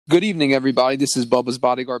Good evening, everybody. This is Bubba's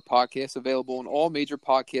Bodyguard Podcast, available on all major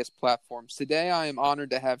podcast platforms. Today, I am honored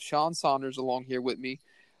to have Sean Saunders along here with me.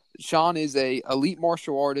 Sean is a elite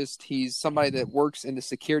martial artist. He's somebody that works in the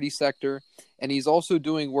security sector, and he's also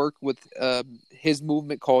doing work with his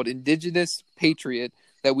movement called Indigenous Patriot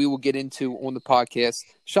that we will get into on the podcast.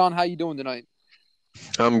 Sean, how you doing tonight?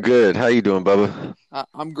 I'm good. How you doing, Bubba?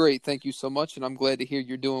 I'm great. Thank you so much, and I'm glad to hear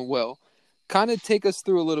you're doing well. Kind of take us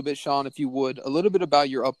through a little bit, Sean, if you would, a little bit about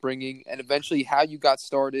your upbringing and eventually how you got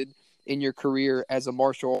started in your career as a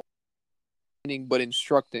martial artist, but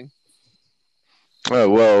instructing. Oh,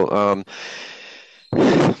 well,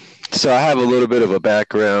 so I have a little bit of a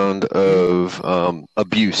background of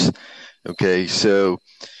abuse. Okay, so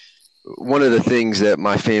one of the things that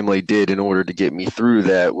my family did in order to get me through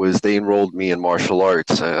that was they enrolled me in martial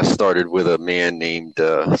arts. I started with a man named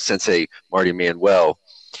Sensei Marty Manuel.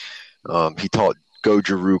 He taught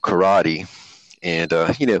Goju-Ryu karate, and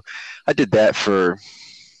I did that for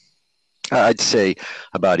I'd say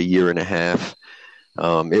about a year and a half.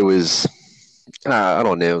 It was I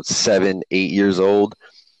don't know, 7, 8 years old.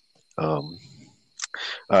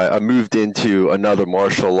 I moved into another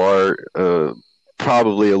martial art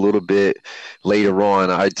probably a little bit later on.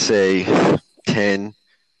 I'd say 10,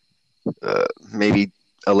 maybe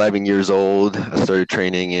 11 years old. I started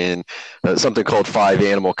training in something called Five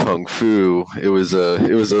Animal Kung Fu. It was a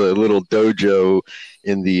little dojo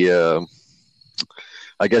in the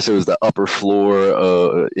I guess it was the upper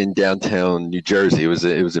floor in downtown New Jersey. It was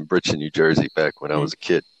in Bridgeton, New Jersey, back when I was a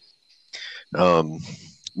kid. My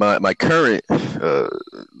current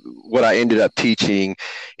what I ended up teaching,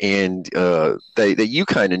 and that you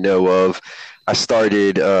kind of know of, I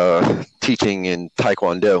started teaching in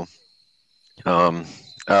Taekwondo.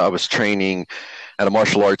 I was training at a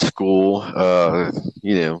martial arts school,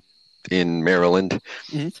 in Maryland,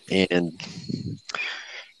 and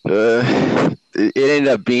it ended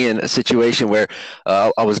up being a situation where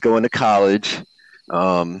I was going to college.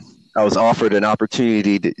 I was offered an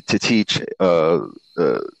opportunity to teach a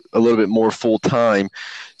little bit more full time,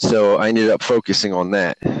 so I ended up focusing on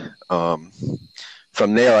that.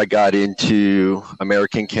 From there, I got into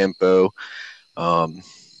American Kempo.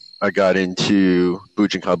 I got into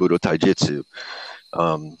Bujinkan Budo Taijutsu,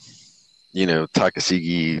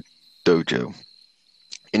 Takasigi Dojo.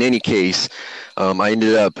 In any case, I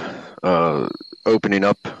ended up opening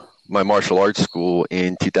up my martial arts school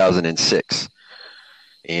in 2006,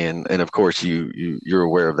 and of course you're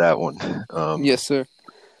aware of that one. Yes, sir.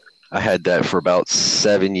 I had that for about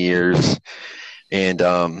 7 years, and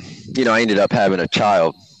I ended up having a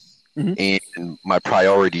child, and my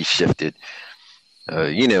priorities shifted.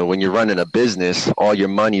 When you're running a business, all your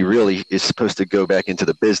money really is supposed to go back into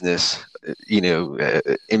the business,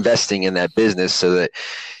 investing in that business so that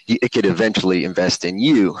it could eventually invest in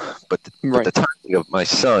you. But the timing of my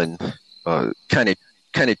son kind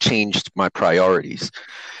of changed my priorities.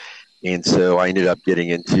 And so I ended up getting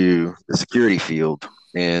into the security field.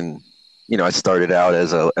 And, I started out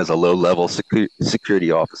as a low-level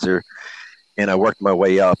security officer, and I worked my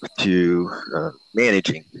way up to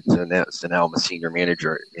managing. So now I'm a senior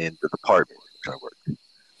manager in the department which I work.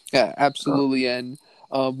 Yeah, absolutely. And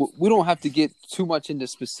we don't have to get too much into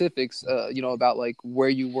specifics, about like where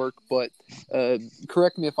you work, but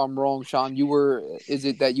correct me if I'm wrong, Sean. Is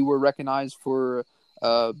it that you were recognized for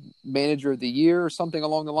Manager of the Year or something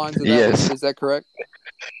along the lines of that? Yes. Is that correct?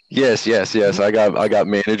 Yes. I got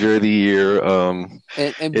Manager of the Year. Go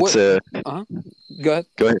ahead.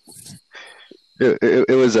 Go ahead.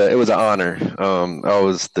 It was an honor. I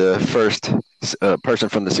was the first person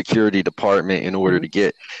from the security department in order to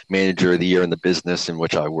get Manager of the Year in the business in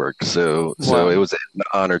which I work. So it was an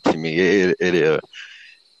honor to me.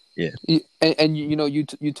 Yeah. And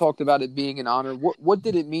you talked about it being an honor. What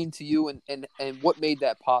did it mean to you, and what made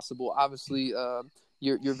that possible? Obviously,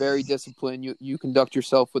 you're very disciplined. You conduct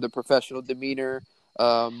yourself with a professional demeanor.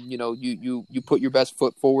 You put your best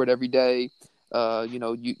foot forward every day. You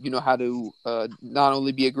know how to not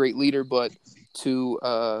only be a great leader, but to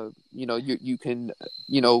you can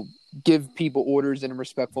give people orders in a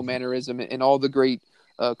respectful mannerism, and all the great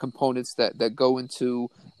components that go into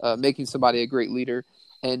making somebody a great leader.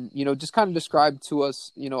 And just kind of describe to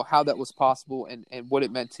us how that was possible and what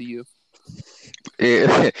it meant to you.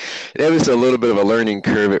 It was a little bit of a learning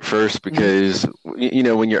curve at first because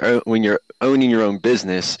when you're owning your own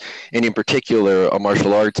business, and in particular a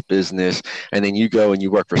martial arts business, and then you go and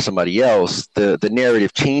you work for somebody else, the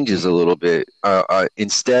narrative changes a little bit.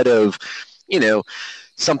 Instead of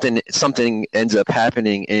something ends up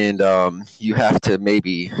happening, and you have to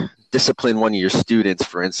maybe discipline one of your students,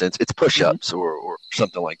 for instance, it's push-ups or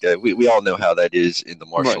something like that. We all know how that is in the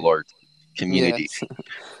martial arts community. Yes.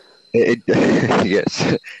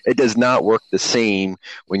 Yes, it does not work the same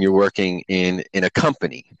when you're working in a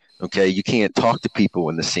company. Okay, you can't talk to people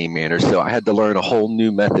in the same manner. So I had to learn a whole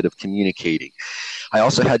new method of communicating. I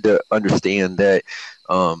also had to understand that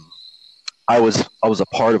I was a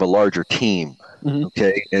part of a larger team.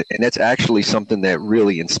 Okay, and that's actually something that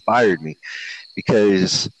really inspired me,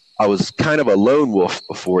 because I was kind of a lone wolf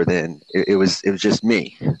before then. It was just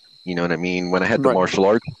me. You know what I mean? When I had the martial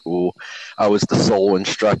arts school, I was the sole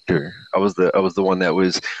instructor. I was the one that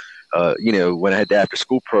was, when I had the after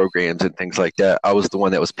school programs and things like that, I was the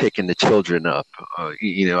one that was picking the children up. I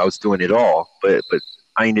was doing it all, but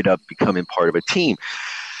I ended up becoming part of a team.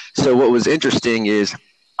 So what was interesting is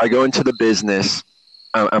I go into the business.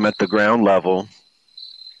 I'm at the ground level.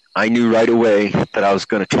 I knew right away that I was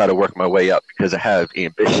going to try to work my way up because I have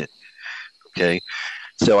ambition. Okay.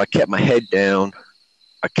 So I kept my head down.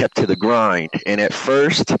 I kept to the grind. And at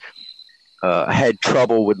first, I had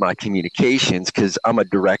trouble with my communications because I'm a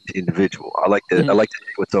direct individual. I like to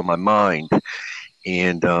say what's on my mind.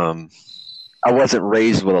 And I wasn't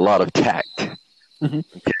raised with a lot of tact.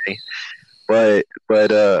 Okay. But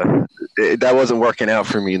that wasn't working out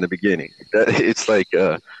for me in the beginning. It's like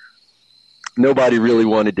nobody really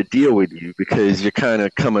wanted to deal with you because you're kind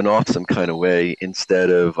of coming off some kind of way instead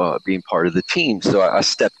of being part of the team. So I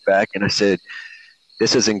stepped back and I said,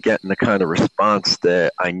 this isn't getting the kind of response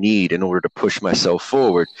that I need in order to push myself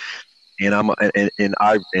forward. And I'm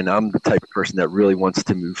the type of person that really wants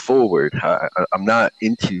to move forward. I'm not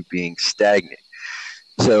into being stagnant.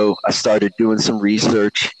 So I started doing some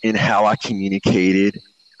research in how I communicated.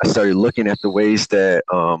 I started looking at the ways that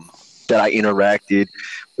I interacted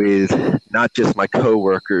with not just my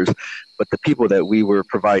coworkers, but the people that we were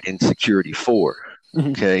providing security for.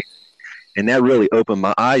 Okay. And that really opened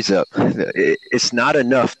my eyes up. It's not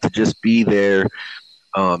enough to just be there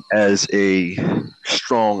as a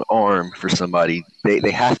strong arm for somebody.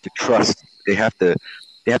 They have to trust. They have to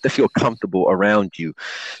feel comfortable around you.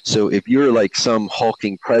 So if you're like some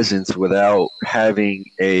hulking presence without having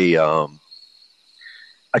a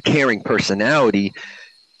caring personality,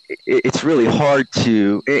 it's really hard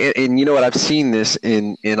to, and you know what, I've seen this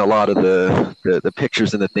in a lot of the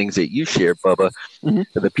pictures and the things that you share, Bubba.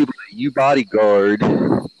 The people that you bodyguard,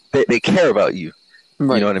 they care about you. You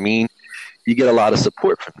know what I mean? You get a lot of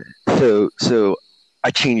support from that. So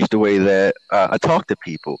I changed the way that I talk to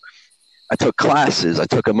people. I took classes. I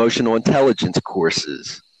took emotional intelligence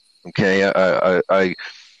courses. Okay,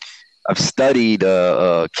 I've studied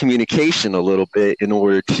communication a little bit in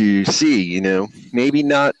order to see, maybe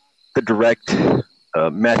not the direct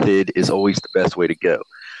method is always the best way to go.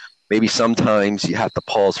 Maybe sometimes you have to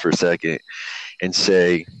pause for a second and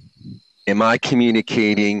say, am I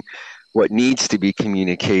communicating what needs to be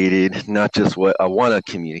communicated, not just what I want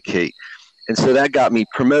to communicate? And so that got me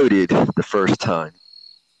promoted the first time.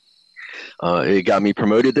 It got me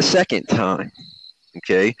promoted the second time.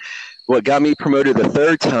 Okay. What got me promoted the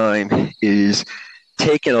third time is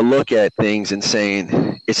taking a look at things and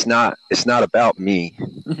saying, it's not about me.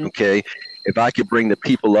 Okay. If I could bring the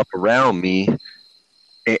people up around me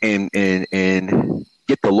and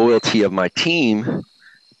get the loyalty of my team,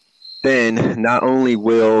 then not only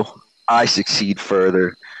will I succeed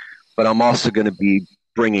further, but I'm also going to be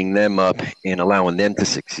bringing them up and allowing them to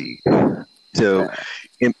succeed. So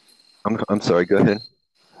I'm sorry, go ahead.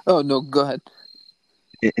 Oh, no, go ahead.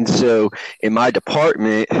 And so in my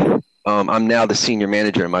department, I'm now the senior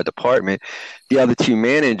manager in my department. The other two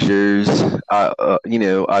managers,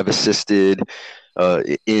 I've assisted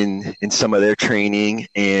in some of their training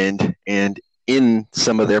and in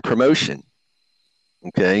some of their promotion.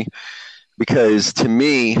 Okay, because to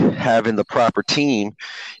me, having the proper team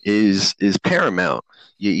is paramount.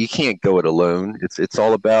 You can't go it alone. It's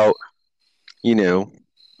all about,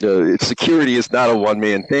 security is not a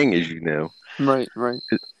one-man thing, as you know. Right.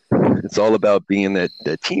 It's all about being that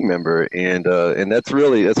team member, and that's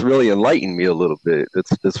really enlightened me a little bit.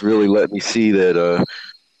 That's really let me see that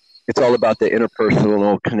it's all about the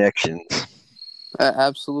interpersonal connections.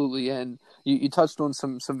 Absolutely, and you touched on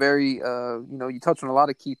some very you touched on a lot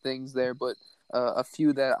of key things there, but a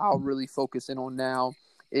few that I'll really focus in on now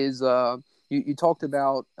is you talked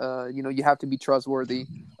about you have to be trustworthy.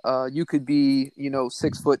 You could be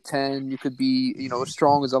 6'10", you could be as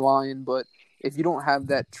strong as a lion, but if you don't have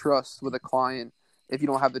that trust with a client, if you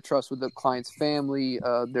don't have the trust with the client's family,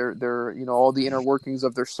 their all the inner workings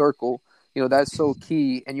of their circle, that's so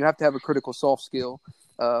key. And you have to have a critical soft skill.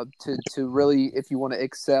 to really, if you want to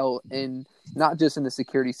excel in not just in the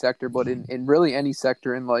security sector, but in really any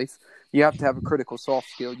sector in life, you have to have a critical soft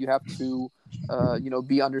skill. You have to,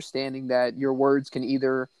 be understanding that your words can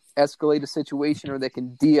either escalate a situation or they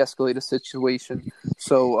can de-escalate a situation.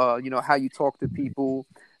 So, how you talk to people,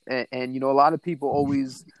 and a lot of people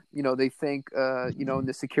always, they think, in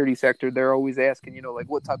the security sector, they're always asking, like,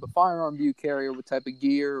 what type of firearm do you carry, or what type of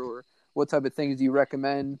gear, or what type of things do you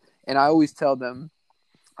recommend? And I always tell them,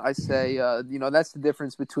 I say, that's the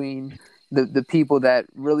difference between the people that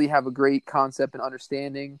really have a great concept and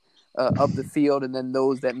understanding of the field, and then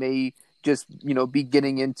those that may just, be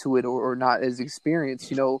getting into it, or not as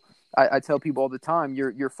experienced. I tell people all the time,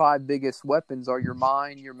 your five biggest weapons are your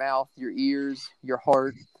mind, your mouth, your ears, your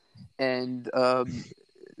heart, and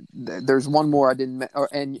there's one more I didn't,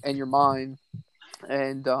 and your mind.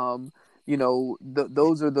 And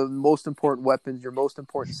those are the most important weapons, your most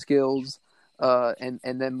important skills. And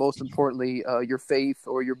then most importantly, your faith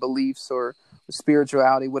or your beliefs or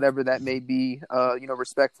spirituality, whatever that may be,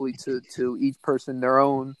 respectfully to each person their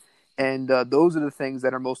own. And those are the things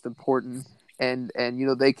that are most important. And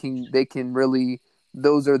they can really,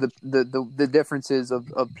 those are the differences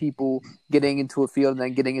of people getting into a field and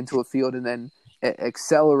then getting into a field and then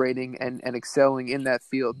accelerating and excelling in that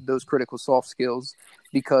field, those critical soft skills.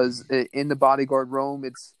 Because in the bodyguard realm,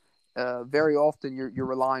 it's very often you're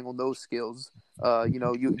relying on those skills.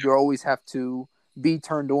 You always have to be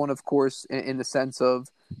turned on, of course, in the sense of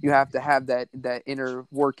you have to have that inner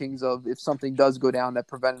workings of, if something does go down, that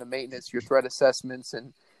preventative maintenance, your threat assessments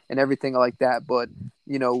and everything like that. But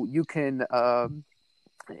you can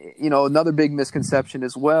another big misconception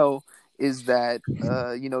as well is that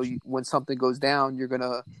when something goes down, you're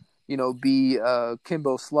gonna be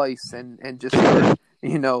Kimbo Slice and just start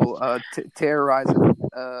terrorizing.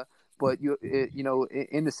 But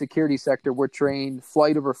in the security sector, we're trained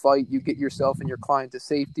flight over fight. You get yourself and your client to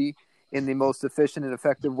safety in the most efficient and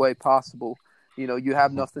effective way possible. You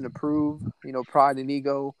have nothing to prove. Pride and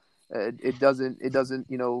ego, it doesn't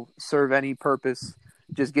serve any purpose.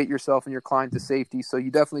 Just get yourself and your client to safety. So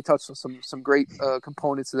you definitely touched on some great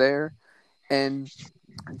components there. And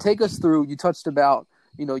take us through. You touched about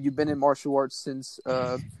you've been in martial arts since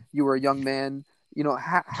you were a young man.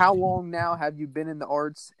 How long now have you been in the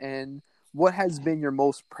arts, and what has been your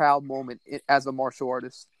most proud moment as a martial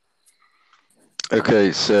artist?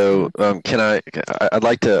 Okay, so I'd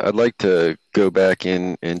like to go back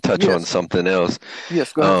and touch on something else.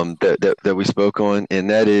 Yes, go ahead. That we spoke on, and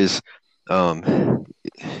that is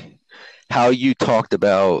how you talked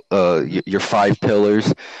about your five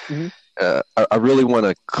pillars. Mm-hmm. I really want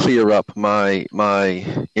to clear up my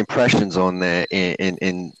impressions on that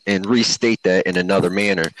and restate that in another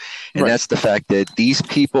manner. And that's the fact that these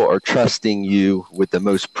people are trusting you with the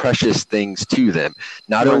most precious things to them,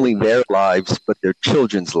 not only their lives, but their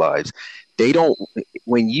children's lives. They don't,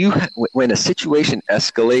 when a situation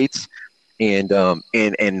escalates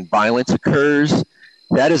and violence occurs,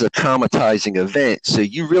 that is a traumatizing event. So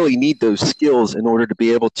you really need those skills in order to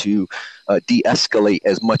be able to de-escalate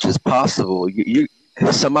as much as possible.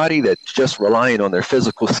 Somebody that's just relying on their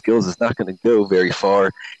physical skills is not going to go very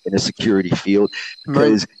far in a security field,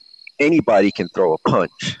 because anybody can throw a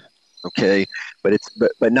punch. Okay,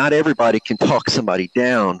 but not everybody can talk somebody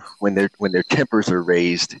down when their tempers are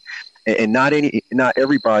raised, and not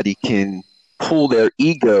everybody can pull their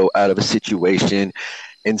ego out of a situation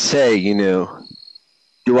and say,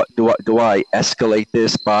 do I escalate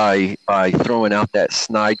this by throwing out that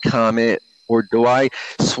snide comment, or do I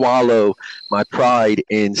swallow my pride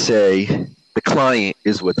and say the client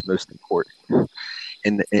is what's most important?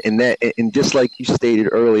 And just like you stated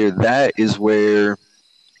earlier, that is where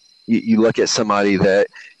you look at somebody that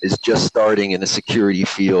is just starting in a security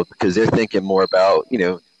field, because they're thinking more about,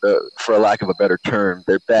 for a lack of a better term,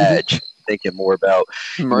 their badge, thinking more about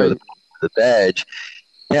the badge.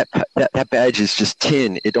 That badge is just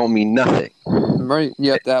tin. It don't mean nothing. Right.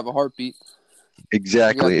 You have to have a heartbeat.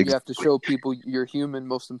 Exactly. You have to show people you're human,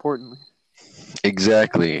 most importantly.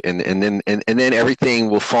 Exactly. And then everything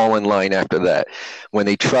will fall in line after that. When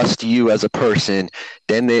they trust you as a person,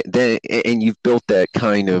 then and you've built that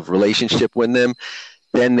kind of relationship with them,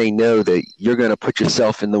 then they know that you're going to put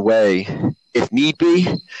yourself in the way if need be,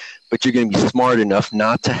 but you're going to be smart enough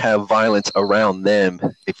not to have violence around them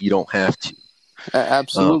if you don't have to.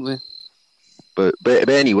 Absolutely. But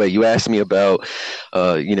anyway, you asked me about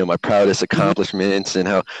my proudest accomplishments and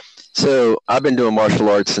how. So I've been doing martial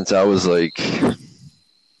arts since I was like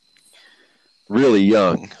really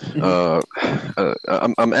young.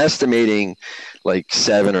 I'm estimating like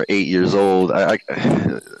 7 or 8 years old.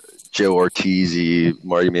 Joe Ortiz,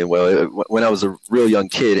 Marty Manuel, when I was a real young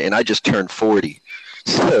kid, and I just turned 40.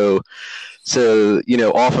 So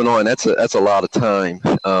off and on, that's a lot of time.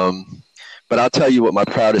 But I'll tell you what my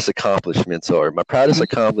proudest accomplishments are. My proudest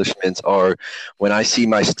accomplishments are when I see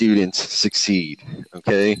my students succeed.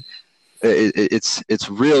 Okay, it's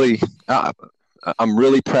really I'm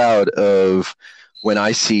really proud of when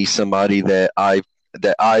I see somebody that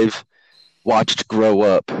I've watched grow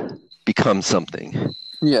up become something.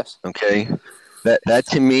 Yes. Okay, that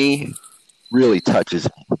to me really touches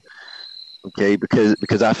me. Okay,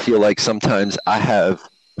 because I feel like sometimes I have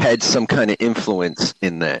had some kind of influence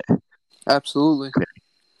in that. Absolutely.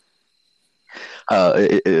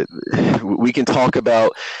 We can talk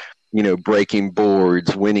about, breaking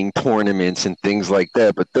boards, winning tournaments, and things like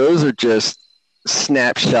that, but those are just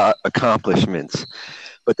snapshot accomplishments.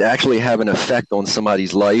 But to actually have an effect on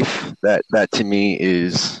somebody's life, that to me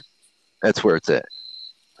that's where it's at.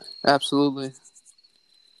 Absolutely.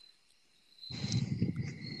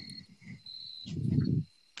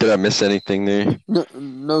 Did I miss anything there?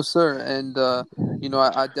 No, sir. And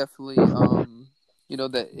I definitely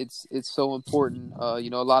that it's so important. A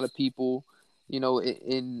lot of people,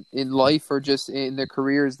 in life or just in their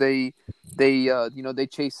careers, they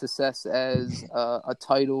chase success as a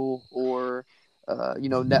title or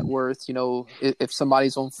net worth. If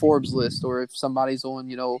somebody's on Forbes list or if somebody's on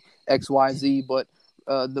XYZ, but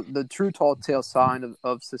the true tall tale sign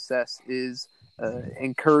of success is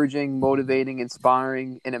encouraging, motivating,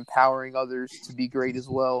 inspiring, and empowering others to be great as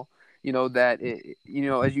well.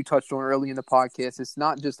 As you touched on early in the podcast, it's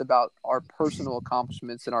not just about our personal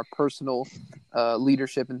accomplishments and our personal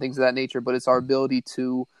leadership and things of that nature, but it's our ability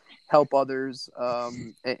to help others,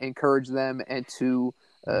 encourage them, and to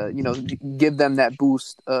give them that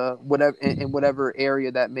boost, whatever in whatever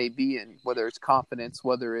area that may be in, whether it's confidence,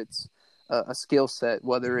 whether it's a skill set,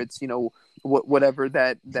 whether it's whatever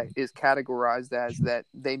that is categorized as that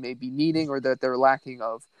they may be needing or that they're lacking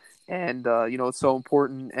of. And it's so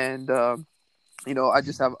important. And I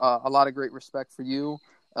just have a lot of great respect for you,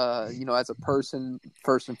 as a person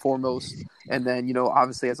first and foremost, and then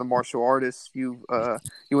obviously as a martial artist, you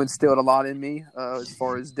instilled a lot in me as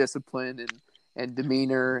far as discipline and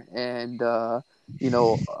demeanor and a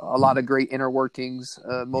lot of great inner workings,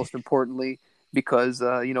 most importantly. Because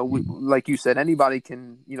like you said, anybody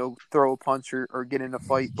can throw a punch or get in a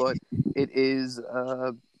fight, but it is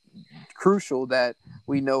crucial that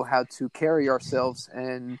we know how to carry ourselves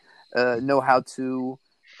and know how to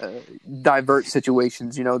divert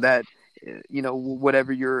situations. That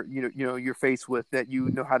whatever you're faced with, that you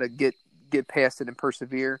know how to get past it and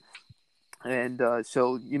persevere. And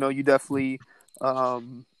so you definitely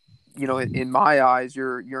in my eyes,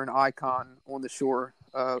 you're an icon on the shore.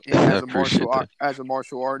 As a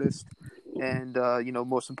martial artist, and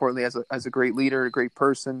most importantly as a great leader, a great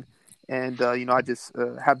person, and I just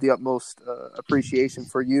have the utmost appreciation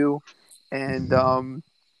for you. And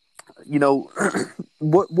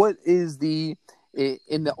what is in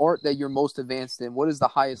the art that you're most advanced in? What is the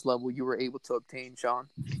highest level you were able to obtain, Sean?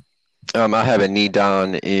 I have a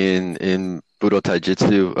Nidan in Budo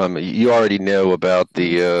Taijutsu. You already know about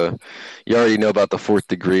the fourth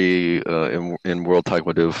degree in World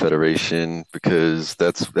Taekwondo Federation, because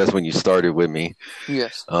that's when you started with me.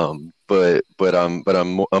 Yes. But I'm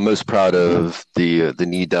most proud of the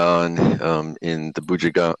Nidan in the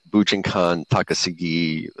Bujinkan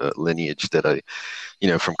Takasugi lineage that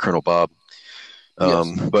from Colonel Bob.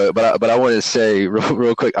 Yes. But I want to say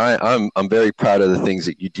real quick, I'm very proud of the things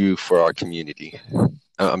that you do for our community.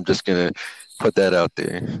 I'm just gonna put that out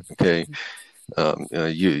there. Okay,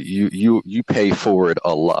 you pay forward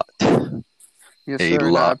a lot. Yes, sir.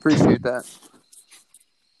 And I appreciate that.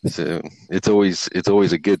 So it's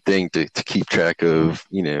always a good thing to keep track of,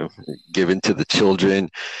 giving to the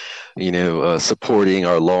children, supporting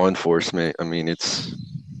our law enforcement. I mean,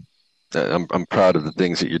 I'm proud of the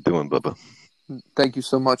things that you're doing, Bubba. Thank you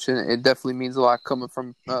so much, and it definitely means a lot coming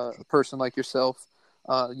from a person like yourself,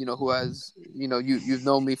 who has, you've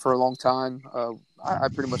known me for a long time. I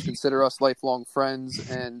pretty much consider us lifelong friends,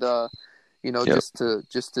 and yep. just to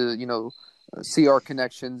see our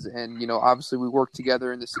connections, and obviously we work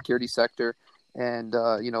together in the security sector, and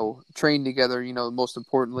train together. Most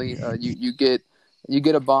importantly, you get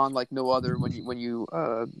a bond like no other when you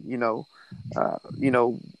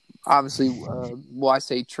obviously, I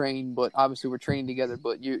say train, but obviously we're training together.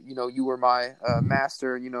 But you were my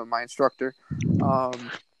master, my instructor.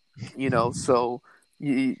 So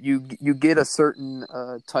you get a certain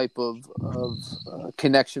type of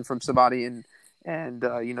connection from somebody, and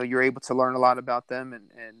you're able to learn a lot about them,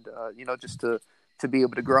 and just to be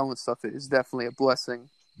able to grow and stuff is definitely a blessing.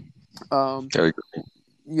 Very good.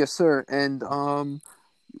 Yes, sir. And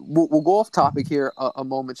we'll go off topic here a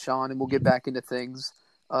moment, Sean, and we'll get back into things.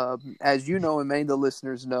 As you know, and many of the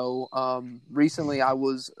listeners know, recently I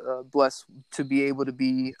was blessed to be able to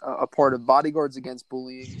be a part of Bodyguards Against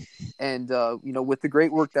Bullying. And, with the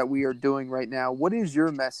great work that we are doing right now, what is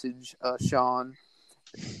your message, Sean,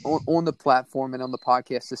 on the platform and on the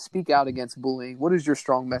podcast to speak out against bullying? What is your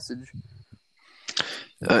strong message?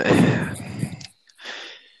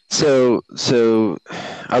 So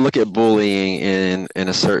I look at bullying in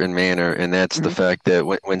a certain manner, and that's the fact that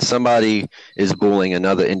when somebody is bullying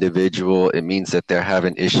another individual, it means that they're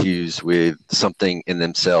having issues with something in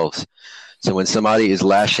themselves. So when somebody is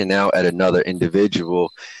lashing out at another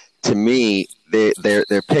individual, to me,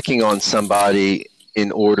 they're picking on somebody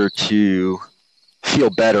in order to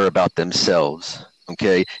feel better about themselves.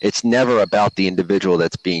 Okay, it's never about the individual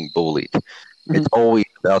that's being bullied. It's always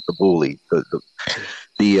about the bully.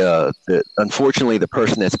 Unfortunately, the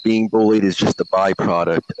person that's being bullied is just a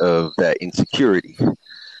byproduct of that insecurity.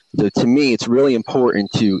 So to me, it's really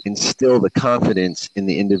important to instill the confidence in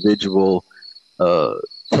the individual, to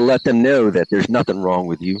let them know that there's nothing wrong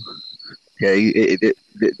with you. Okay, the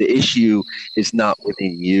issue is not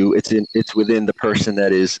within you; it's within the person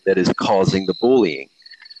that is causing the bullying.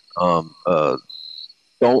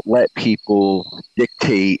 Don't let people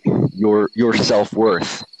dictate your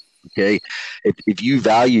self-worth. Okay, if you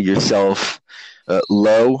value yourself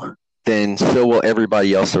low, then so will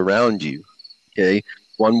everybody else around you. Okay,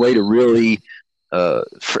 one way to really,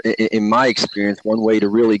 in my experience, one way to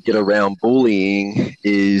really get around bullying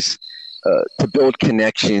is to build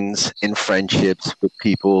connections and friendships with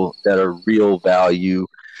people that are real value,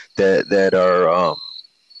 that are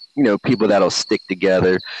people that'll stick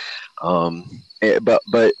together. But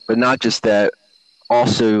not just that.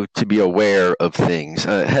 Also, to be aware of things.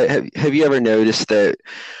 Have you ever noticed that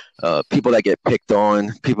people that get picked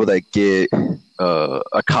on, people that get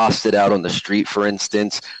accosted out on the street, for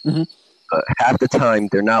instance, half the time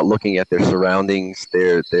they're not looking at their surroundings.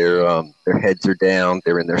 Their heads are down.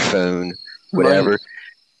 They're in their phone, whatever. Right.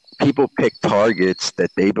 People pick targets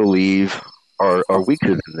that they believe are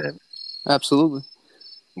weaker than them. Absolutely.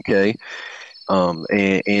 Okay.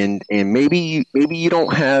 And maybe you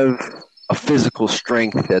don't have a physical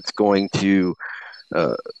strength that's going to,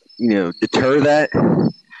 deter that,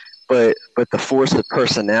 but the force of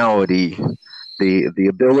personality, the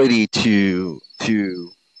ability to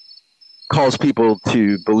cause people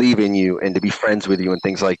to believe in you and to be friends with you and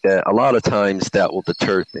things like that, a lot of times that will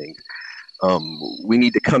deter things. We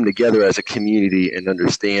need to come together as a community and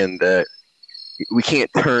understand that we can't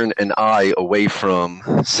turn an eye away from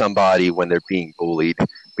somebody when they're being bullied.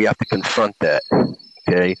 We have to confront that.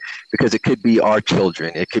 Okay, because it could be our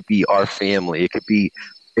children, it could be our family, it could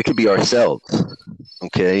be ourselves.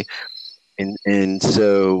 Okay, and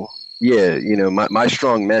so my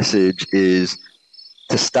strong message is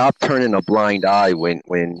to stop turning a blind eye when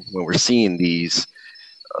we're seeing these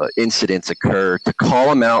incidents occur, to call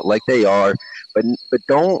them out like they are, but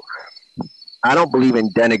I don't believe in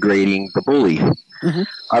denigrating the bully.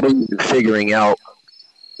 I believe in figuring out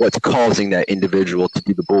what's causing that individual to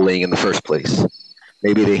do the bullying in the first place.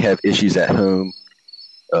 Maybe they have issues at home.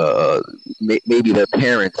 Maybe their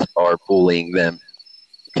parents are bullying them.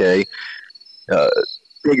 Okay,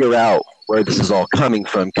 figure out where this is all coming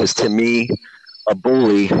from, because to me, a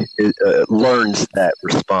bully learns that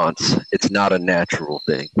response. It's not a natural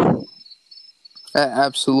thing.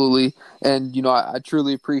 Absolutely. And, I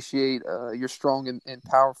truly appreciate your strong and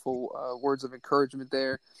powerful words of encouragement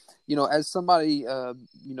there. As somebody,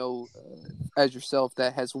 as yourself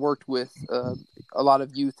that has worked with a lot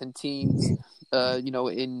of youth and teens,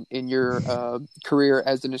 in your career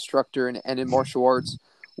as an instructor and in martial arts,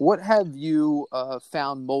 what have you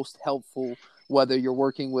found most helpful, whether you're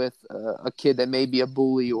working with a kid that may be a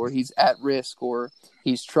bully or he's at risk or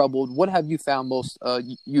he's troubled? What have you found most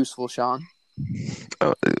useful, Sean?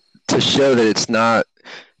 To show that it's not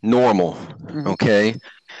normal. Okay.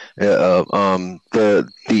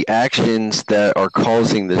 The actions that are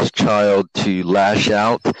causing this child to lash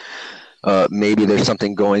out, maybe there's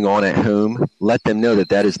something going on at home. Let them know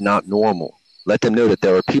that is not normal. Let them know that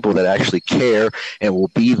there are people that actually care and will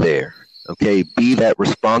be there. Okay, be that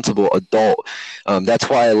responsible adult. That's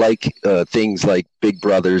why I like things like Big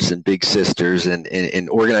Brothers and Big Sisters and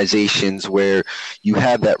organizations where you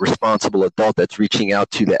have that responsible adult that's reaching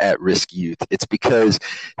out to the at-risk youth. It's because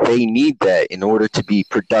they need that in order to be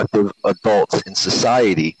productive adults in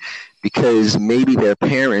society. Because maybe their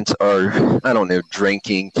parents are,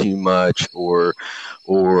 drinking too much, or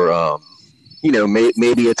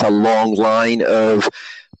maybe it's a long line of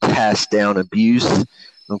passed down abuse.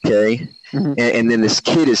 Okay. Mm-hmm. And then this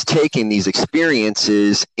kid is taking these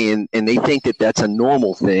experiences and they think that that's a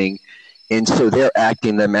normal thing. And so they're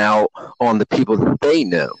acting them out on the people that they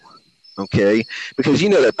know. Okay. Because, you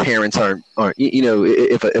know, that parents aren't, you know,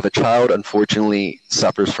 if a child unfortunately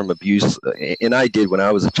suffers from abuse, and I did when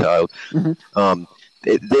I was a child, Mm-hmm.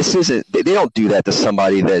 this isn't, they don't do that to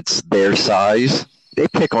somebody that's their size. They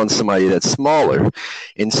pick on somebody that's smaller.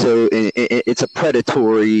 And so it's a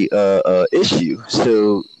predatory issue.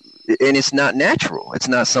 So, and it's not natural. It's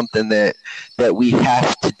not something that we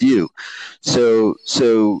have to do. So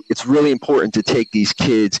it's really important to take these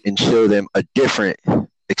kids and show them a different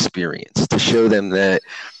experience, to show them that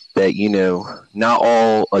you know, not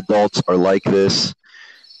all adults are like this.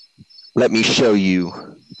 Let me show you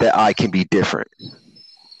that I can be different. You know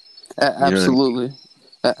what I mean? Absolutely,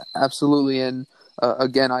 absolutely, and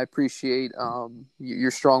again, I appreciate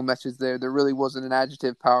your strong message there. There really wasn't an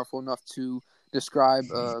adjective powerful enough to describe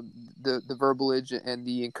the verbalage and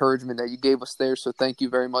the encouragement that you gave us there. So thank you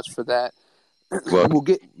very much for that. Well,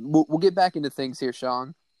 We'll get back into things here,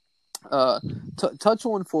 Sean. Touch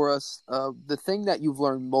on for us the thing that you've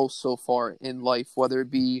learned most so far in life, whether it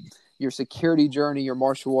be your security journey, your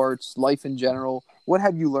martial arts, life in general. What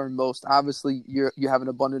have you learned most? Obviously, you have an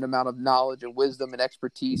abundant amount of knowledge and wisdom and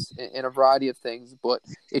expertise in a variety of things. But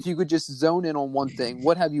if you could just zone in on one thing,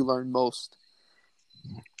 what have you learned most?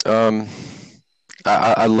 um,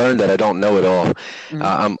 I learned that I don't know it all.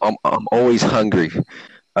 Mm-hmm. I'm always hungry.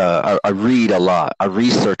 I read a lot. I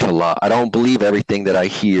research a lot. I don't believe everything that I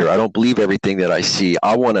hear. I don't believe everything that I see.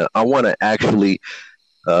 I wanna actually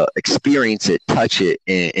experience it, touch it,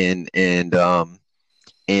 and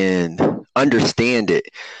understand it.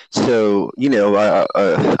 So, you know,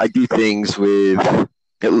 I do things with.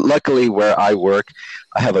 Luckily, where I work,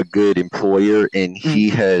 I have a good employer, and he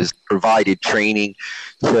has provided training.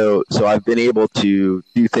 So I've been able to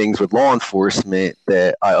do things with law enforcement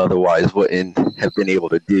that I otherwise wouldn't have been able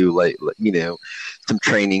to do. Like, you know, some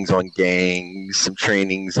trainings on gangs, some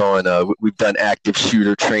trainings on. We've done active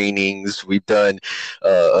shooter trainings. We've done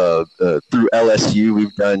through LSU.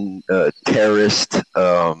 We've done terrorist.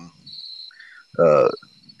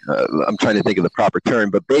 I'm trying to think of the proper term,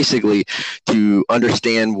 but basically to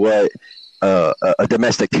understand what a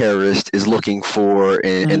domestic terrorist is looking for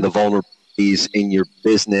and the vulnerabilities in your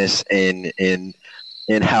business and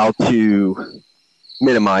how to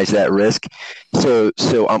minimize that risk. So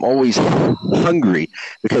I'm always hungry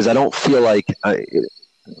because I don't feel like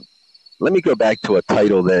let me go back to a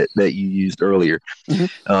title that you used earlier.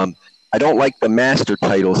 Mm-hmm. I don't like the master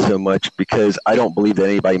title so much because I don't believe that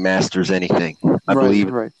anybody masters anything. I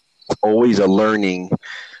believe Right. it's always a learning,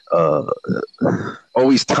 uh,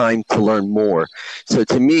 always time to learn more. So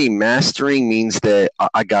to me, mastering means that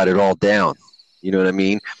I got it all down. You know what I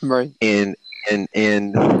mean? Right. And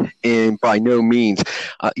by no means,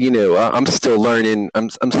 you know, I'm still learning. I'm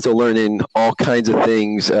still learning all kinds of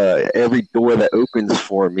things. Every door that opens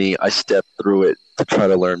for me, I step through it to try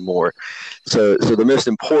to learn more. So the most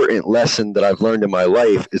important lesson that I've learned in my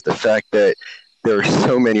life is the fact that there are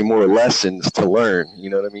so many more lessons to learn. You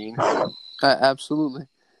know what I mean? Absolutely.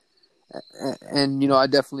 And you know, I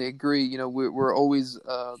definitely agree. You know, we're always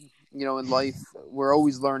you know, in life we're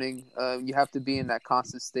always learning. You have to be in that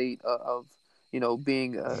constant state of you know,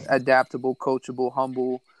 being adaptable, coachable,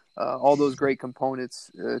 humble, all those great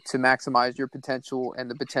components to maximize your potential and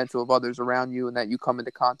the potential of others around you and that you come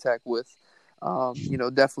into contact with. You know,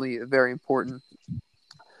 definitely very important.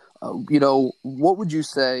 You know, what would you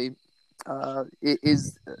say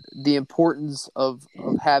is the importance of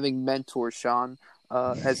having mentors, Sean?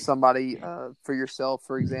 As somebody for yourself,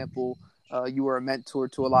 for example, you were a mentor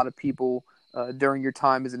to a lot of people during your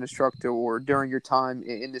time as an instructor or during your time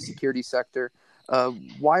in the security sector.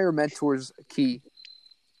 Why are mentors key?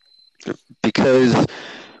 Because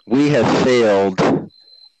we have failed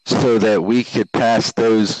so that we could pass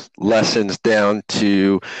those lessons down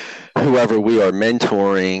to whoever we are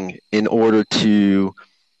mentoring in order to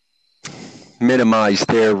minimize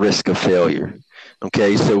their risk of failure.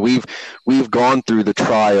 Okay, so we've gone through the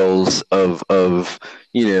trials of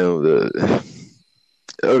you know the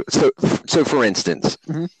so for instance,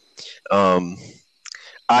 Mm-hmm. um,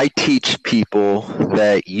 I teach people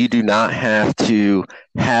that you do not have to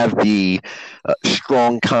have the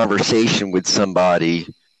strong conversation with somebody.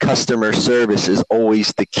 Customer service is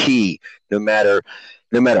always the key, no matter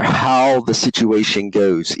how the situation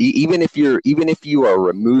goes. Even if you are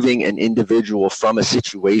removing an individual from a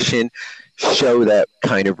situation, show that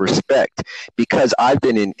kind of respect. Because I've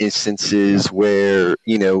been in instances where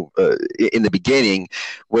in the beginning,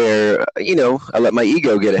 where I let my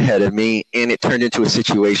ego get ahead of me, and it turned into a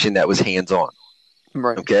situation that was hands on.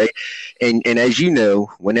 Right. Okay. And as you know,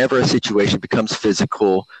 whenever a situation becomes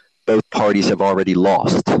physical, both parties have already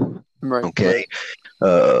lost. Right. Okay.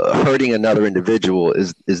 Hurting another individual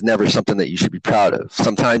is never something that you should be proud of.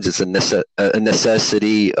 Sometimes it's a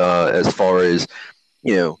necessity as far as,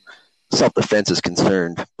 you know, self-defense is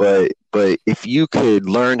concerned. But if you could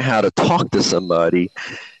learn how to talk to somebody,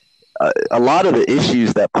 a lot of the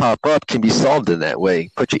issues that pop up can be solved in that way.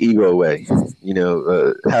 Put your ego away,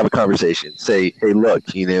 have a conversation. Say, hey, look,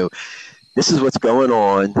 this is what's going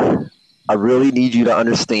on. I really need you to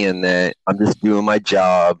understand that I'm just doing my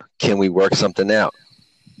job. Can we work something out?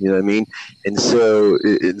 You know what I mean? And so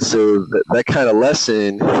that kind of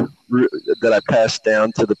lesson that I pass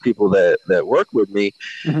down to the people that work with me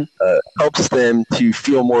helps them to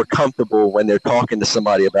feel more comfortable when they're talking to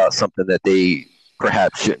somebody about something that they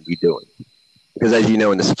perhaps shouldn't be doing. Because as you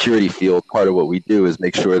know, in the security field, part of what we do is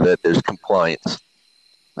make sure that there's compliance.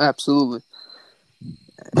 Absolutely.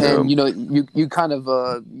 And you kind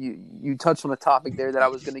of you touched on a topic there that I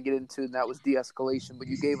was going to get into, and that was de-escalation. But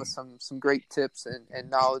you gave us some great tips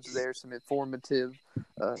and knowledge there, some informative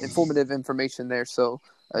information there. So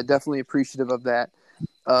definitely appreciative of that.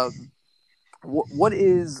 What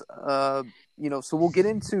is so we'll get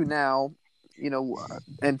into now.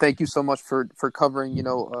 And thank you so much for covering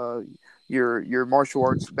your martial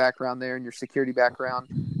arts background there and your security background.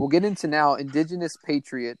 We'll get into now Indigenous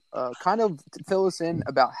Patriot. Kind of fill us in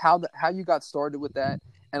about how you got started with that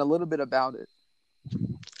and a little bit about it.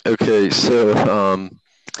 Okay, so all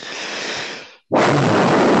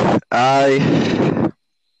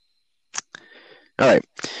right.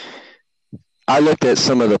 I looked at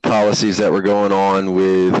some of the policies that were going on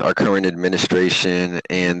with our current administration,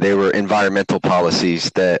 and they were environmental policies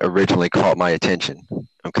that originally caught my attention.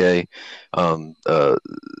 Okay.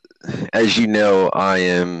 As you know, I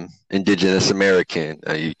am Indigenous American.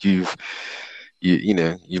 You've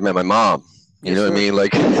met my mom. You know what I mean?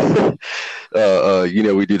 Like, we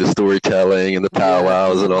do the storytelling and the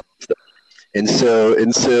powwows and all that stuff. And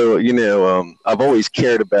so, I've always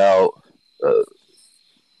cared about.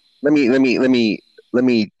 Let me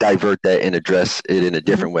divert that and address it in a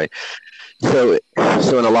different way. So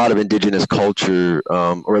in a lot of indigenous culture,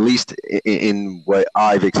 or at least in what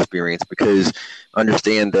I've experienced, because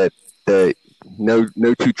understand that no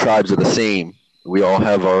two tribes are the same. We all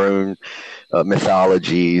have our own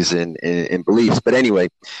mythologies and beliefs. But anyway,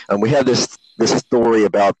 we have this story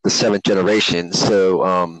about the seventh generation.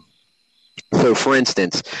 So for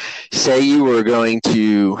instance, say you were going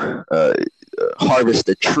to harvest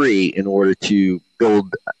a tree in order to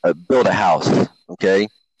build a house. Okay,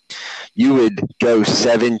 you would go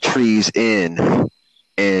 7 trees in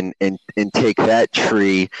and take that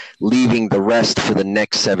tree, leaving the rest for the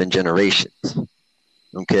next 7 generations.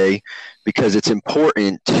 Okay, because it's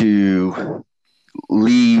important to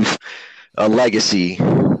leave a legacy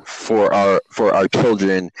for our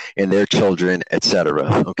children and their children,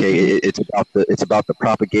 etc. Okay, it's about the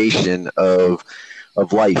propagation of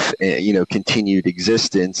life, and continued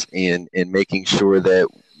existence, and making sure that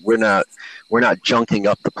we're not junking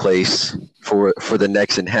up the place for the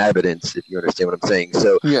next inhabitants, if you understand what I'm saying.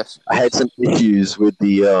 So yes, I had some issues with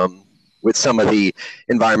with some of the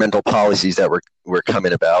environmental policies that were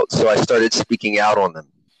coming about, so I started speaking out on them.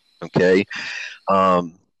 Okay, I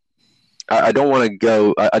don't want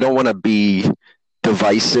to be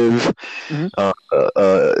divisive,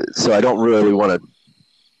 so I don't really want to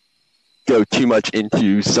go too much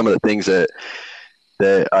into some of the things that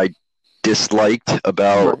I disliked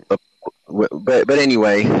about. But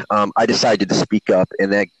anyway, I decided to speak up,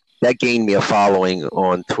 and that gained me a following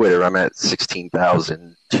on Twitter. I'm at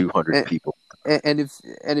 16,200 people. And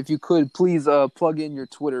if you could please plug in your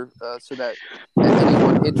Twitter so that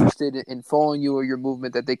anyone interested in following you or your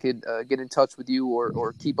movement, that they could get in touch with you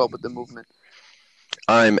or keep up with the movement.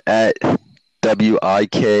 I'm at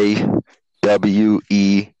WIKWEKO.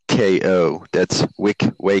 That's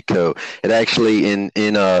Waco. It actually in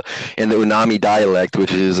the Unami dialect,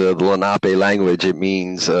 which is the Lenape language, it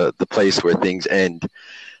means the place where things end.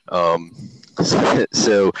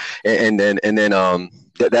 So and then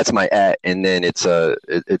that's my at, and then it's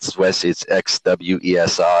Wesley. It's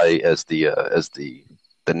XWESI as the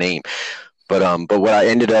name. But what I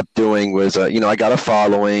ended up doing was I got a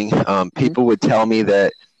following. People would tell me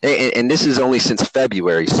that. And this is only since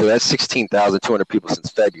February, so that's 16,200 people since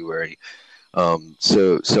February.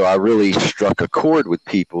 So I really struck a chord with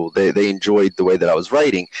people. They enjoyed the way that I was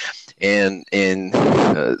writing, and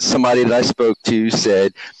somebody that I spoke to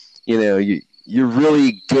said, you're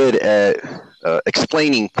really good at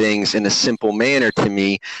explaining things in a simple manner to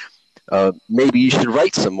me. Maybe you should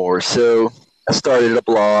write some more. So I started a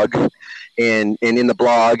blog. and in the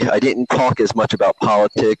blog, I didn't talk as much about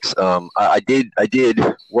politics. I did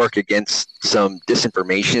work against some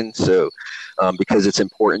disinformation, so because it's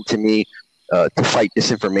important to me to fight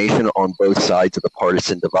disinformation on both sides of the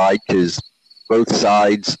partisan divide, because both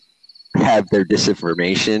sides have their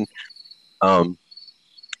disinformation.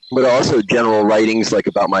 But also general writings like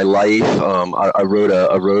about my life. I wrote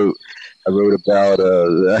about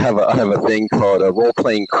I have a thing called Role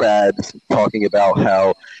Playing Crabs, talking about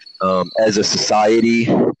how as a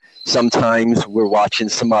society sometimes we're watching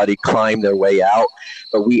somebody climb their way out,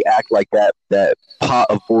 but we act like that pot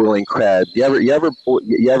of boiling crabs. You ever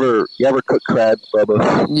cook crabs,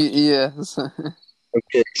 Bubba? Yes.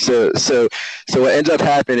 Okay, so what ends up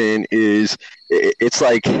happening is it's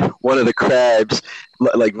like one of the crabs,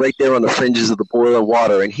 like right there on the fringes of the boiling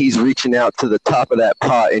water, and he's reaching out to the top of that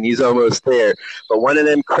pot, and he's almost there. But one of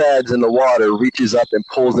them crabs in the water reaches up and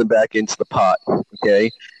pulls him back into the pot. Okay,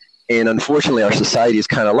 and unfortunately, our society is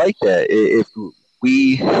kind of like that. If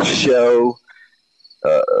we show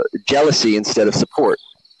jealousy instead of support,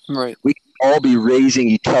 Right. we can all be raising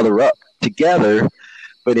each other up together,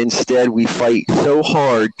 but instead we fight so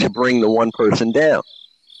hard to bring the one person down.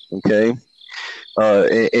 Okay,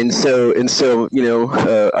 and so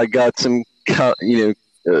I got some I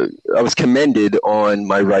was commended on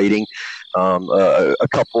my writing. A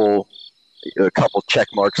couple check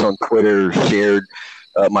marks on Twitter, shared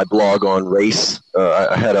my blog on race.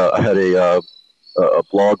 I had a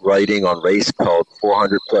blog writing on race called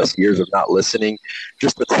 400 plus years of not listening.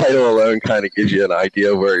 Just the title alone kind of gives you an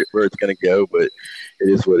idea where it's going to go, but it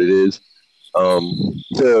is what it is.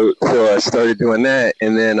 So I started doing that,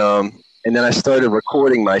 and then I started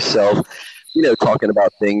recording myself, talking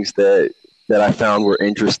about things that I found were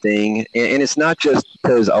interesting. And it's not just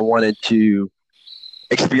because I wanted to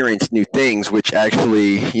experience new things, which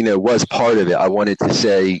actually, was part of it. I wanted to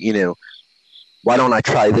say, why don't I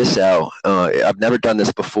try this out? I've never done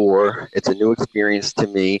this before. It's a new experience to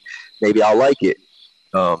me. Maybe I'll like it.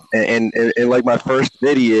 And like my first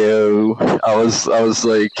video, I was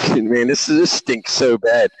like, man, this stinks so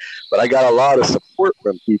bad. But I got a lot of support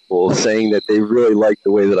from people saying that they really liked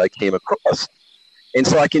the way that I came across. And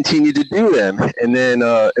so I continued to do them. And then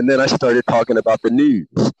I started talking about the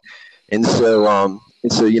news. And so I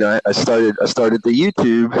started the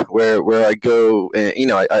YouTube where I go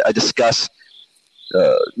and, I discuss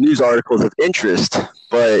news articles of interest,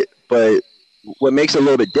 but what makes it a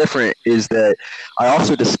little bit different is that I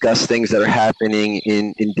also discuss things that are happening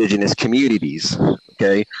in indigenous communities.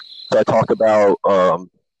 Okay, so I talk about how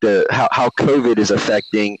COVID is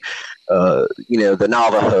affecting, the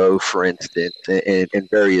Navajo, for instance, and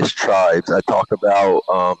various tribes. I talk about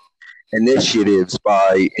initiatives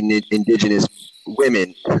by indigenous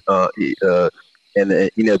women, and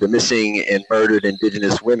the missing and murdered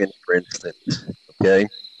indigenous women, for instance. Okay.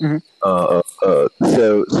 Mm-hmm.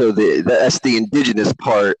 So that's the indigenous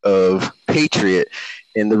part of Patriot,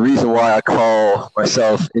 and the reason why I call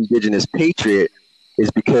myself Indigenous Patriot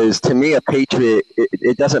is because to me a patriot,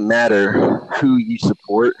 it doesn't matter who you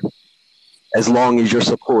support as long as you're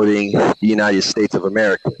supporting the United States of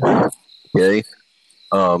America. Okay,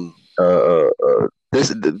 the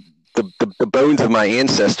bones of my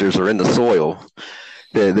ancestors are in the soil.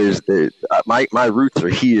 My roots are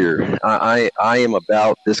here. I am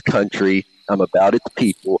about this country. I'm about its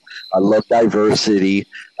people. I love diversity.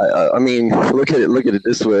 I mean, look at it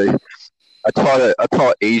this way. I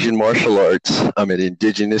taught Asian martial arts. I'm an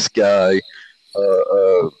indigenous guy.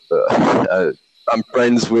 I'm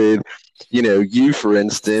friends with, you, for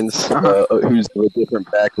instance, who's of a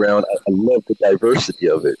different background. I love the diversity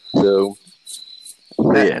of it. So,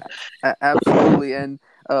 yeah. Absolutely. And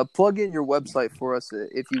plug in your website for us,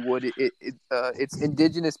 if you would. It's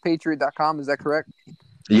indigenouspatriot.com. Is that correct?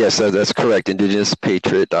 Yes, that's correct.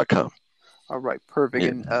 Indigenouspatriot.com. All right, perfect. Yeah.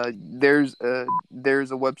 And there's a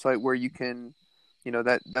website where you can,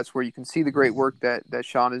 that's where you can see the great work that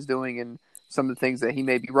Sean is doing and some of the things that he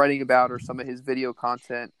may be writing about or some of his video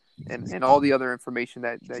content and all the other information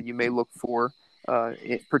that you may look for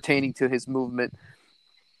pertaining to his movement.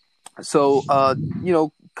 So,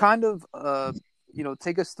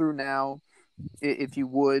 take us through now, if you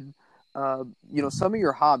would, some of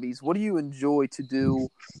your hobbies. What do you enjoy to do?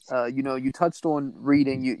 You touched on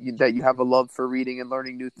reading, that you have a love for reading and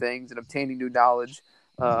learning new things and obtaining new knowledge.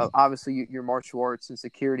 Obviously, your martial arts and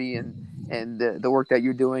security and the work that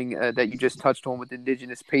you're doing that you just touched on with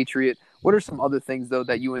Indigenous Patriot. What are some other things, though,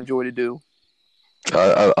 that you enjoy to do?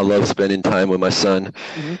 I love spending time with my son.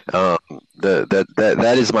 Mm-hmm.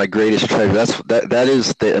 That is my greatest treasure. That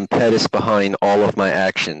is the impetus behind all of my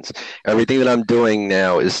actions. Everything that I'm doing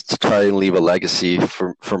now is to try and leave a legacy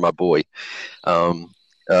for my boy.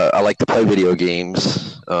 I like to play video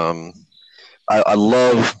games. I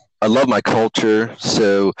love my culture.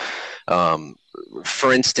 So,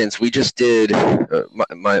 for instance, we just did.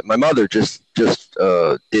 My mother just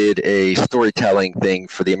did a storytelling thing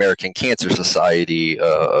for the American Cancer Society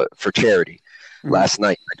for charity last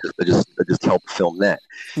night. I just helped film that.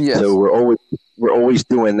 Yes. So we're always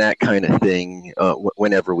doing that kind of thing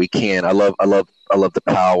whenever we can. I love the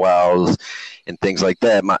powwows and things like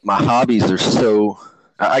that. My hobbies are so.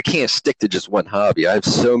 I can't stick to just one hobby. I have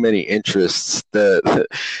so many interests that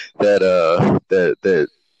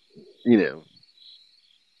you know.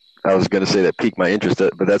 I was going to say that piqued my interest,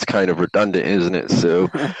 but that's kind of redundant, isn't it? So,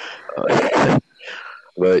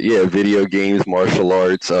 but yeah, video games, martial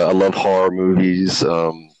arts. I love horror movies.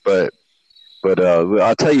 But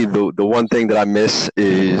I'll tell you the one thing that I miss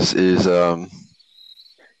is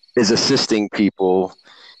assisting people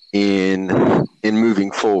in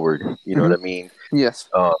moving forward. You know what I mean? Yes.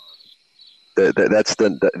 That's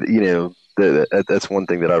that's one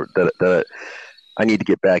thing that I need to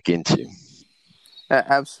get back into.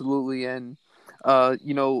 Absolutely, and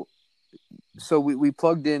so we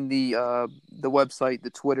plugged in the website, the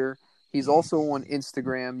Twitter. He's also on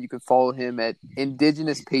Instagram. You can follow him at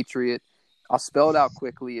Indigenous Patriot. I'll spell it out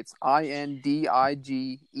quickly. It's INDIGENOUS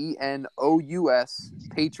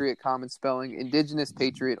Patriot, common spelling, Indigenous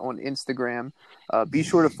Patriot on Instagram. Be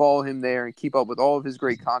sure to follow him there and keep up with all of his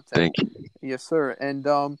great content. Thank you. Yes, sir. And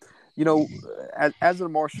as a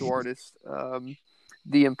martial artist,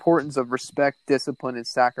 the importance of respect, discipline, and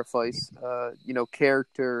sacrifice,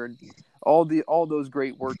 character, and all those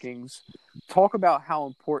great workings. Talk about how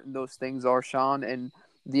important those things are, Sean, and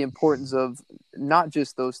the importance of not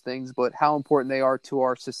just those things, but how important they are to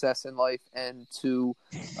our success in life and to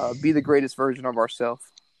be the greatest version of ourselves.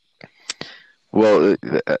 Well,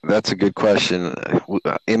 that's a good question.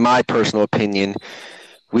 In my personal opinion,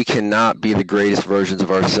 we cannot be the greatest versions of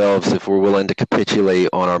ourselves if we're willing to capitulate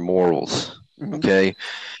on our morals. Okay.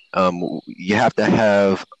 You have to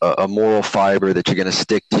have a moral fiber that you're going to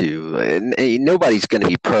stick to, and nobody's going to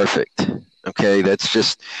be perfect. Okay. That's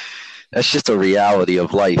just a reality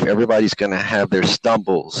of life. Everybody's going to have their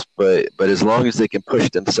stumbles, but as long as they can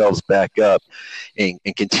push themselves back up and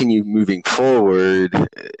continue moving forward,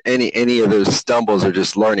 any of those stumbles are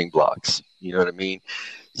just learning blocks. You know what I mean?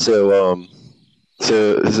 So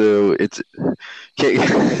it's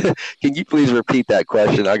can you please repeat that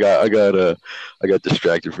question? I got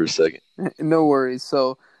distracted for a second. No worries.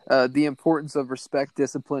 So the importance of respect,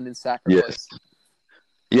 discipline, and sacrifice. Yes.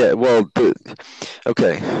 Yeah. Well.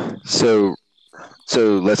 Okay. So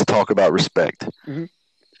let's talk about respect.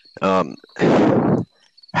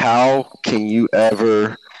 How can you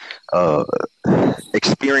ever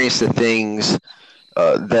experience the things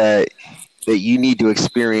that you need to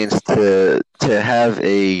experience to have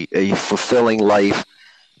a fulfilling life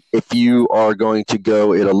if you are going to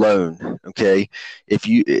go it alone? Okay.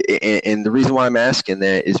 And the reason why I'm asking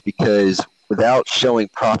that is because without showing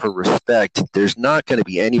proper respect, there's not going to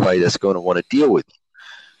be anybody that's going to want to deal with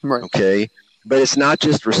you. Right. Okay. But it's not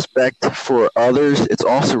just respect for others. It's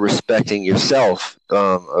also respecting yourself,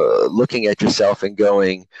 looking at yourself and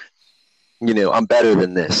going, I'm better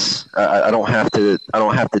than this. I don't have to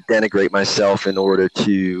denigrate myself in order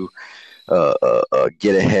to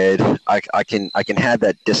get ahead. I can have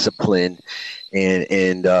that discipline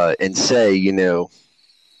and say,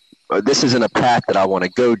 this isn't a path that I want to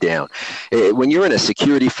go down. When you're in a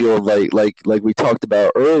security field, like we talked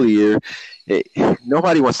about earlier,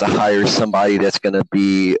 nobody wants to hire somebody that's going to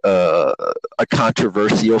be a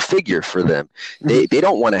controversial figure for them. They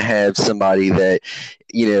don't want to have somebody that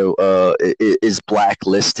is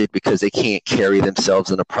blacklisted because they can't carry themselves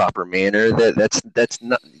in a proper manner. That's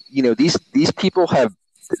not. These people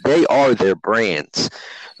they are their brands.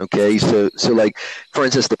 Okay, so like for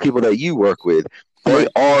instance, the people that you work with, they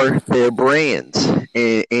are their brands,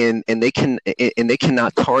 and they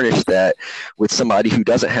cannot tarnish that with somebody who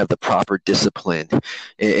doesn't have the proper discipline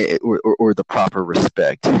or the proper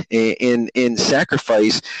respect and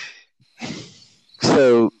sacrifice.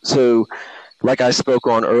 So like I spoke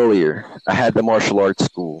on earlier, I had the martial arts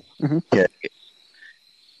school, okay,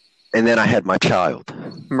 and then I had my child,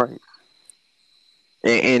 right.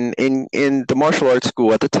 And the martial arts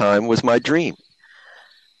school at the time was my dream.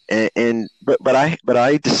 But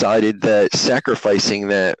I decided that sacrificing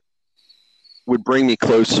that would bring me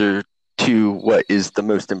closer to what is the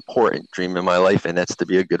most important dream in my life, and that's to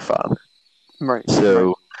be a good father. Right.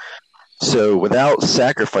 So So without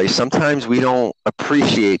sacrifice, sometimes we don't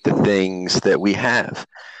appreciate the things that we have,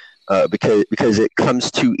 because it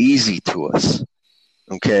comes too easy to us.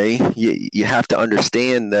 Okay, you have to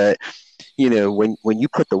understand that, when you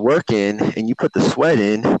put the work in and you put the sweat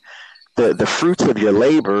in, the fruits of your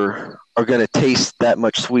labor are going to taste that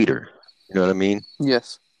much sweeter. You know what I mean?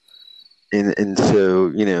 Yes. And so,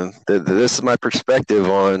 this is my perspective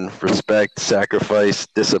on respect, sacrifice,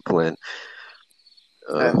 discipline.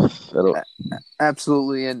 Uh, I don't.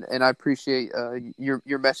 Absolutely, and I appreciate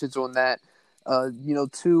your message on that.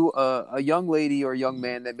 To a young lady or a young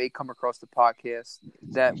man that may come across the podcast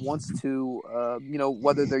that wants to,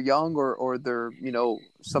 whether they're young or they're,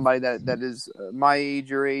 somebody that is my age,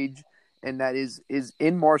 your age, and that is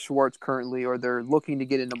in martial arts currently, or they're looking to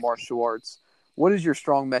get into martial arts. What is your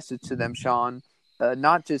strong message to them, Sean?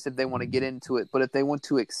 Not just if they want to get into it, but if they want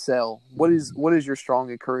to excel, what is your strong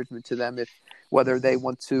encouragement to them, if whether they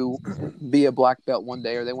want to be a black belt one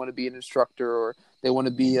day, or they want to be an instructor, or they want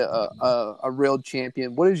to be a real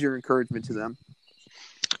champion? What is your encouragement to them?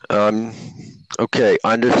 Um, okay,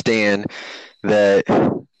 understand that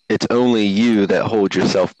it's only you that holds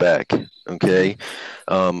yourself back. Okay,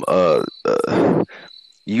 um, uh, uh,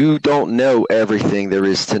 you don't know everything there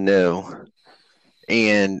is to know,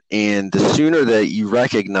 and the sooner that you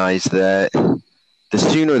recognize that, the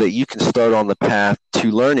sooner that you can start on the path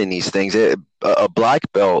to learning these things. A black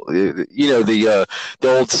belt, the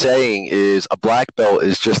old saying is, a black belt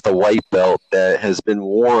is just a white belt that has been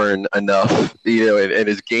worn enough, and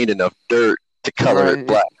has gained enough dirt to color it Right,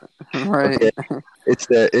 black. right, Okay, it's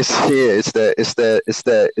that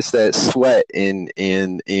sweat and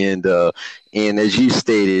as you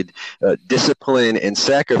stated, discipline and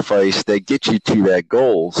sacrifice that get you to that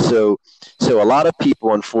goal. So a lot of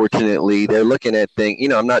people, unfortunately, they're looking at things.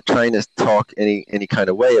 I'm not trying to talk any kind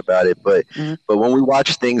of way about it, but mm-hmm. but when we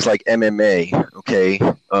watch things like MMA, okay,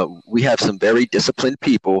 we have some very disciplined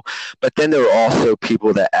people, but then there are also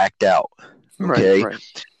people that act out. Right, Okay, right,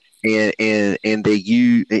 and they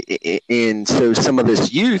use, and so some of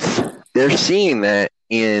this youth, they're seeing that,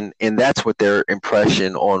 and that's what their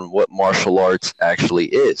impression on what martial arts actually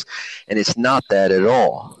is, and it's not that at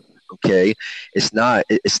all. Okay, it's not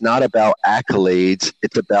about accolades,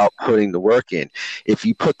 it's about putting the work in. If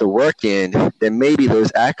you put the work in, then maybe those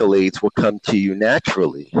accolades will come to you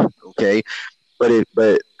naturally. Okay, but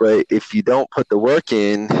if you don't put the work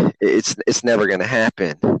in, it's never going to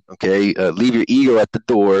happen. Okay, leave your ego at the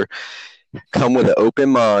door. Come with an open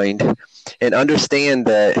mind, and understand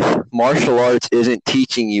that martial arts isn't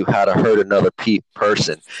teaching you how to hurt another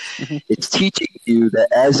person. mm-hmm. It's teaching you that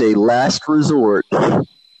as a last resort,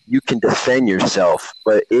 you can defend yourself,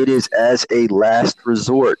 but it is as a last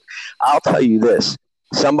resort. I'll tell you this: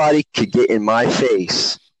 somebody could get in my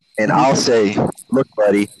face, and Mm-hmm. I'll say, "Look,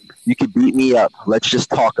 buddy, you could beat me up. Let's just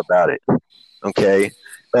talk about it." Okay?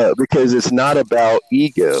 Because it's not about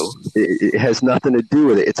ego. It has nothing to do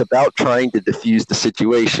with it. It's about trying to diffuse the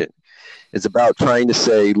situation. It's about trying to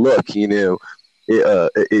say, look,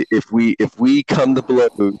 if we come to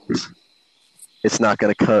blows, it's not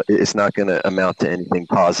going to amount to anything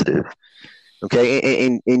positive. Okay,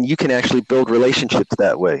 and you can actually build relationships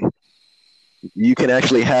that way. You can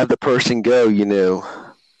actually have the person go,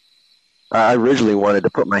 I originally wanted to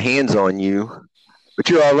put my hands on you, but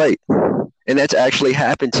you're all right. And that's actually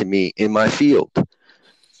happened to me in my field.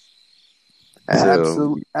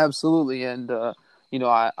 So, Absolutely, and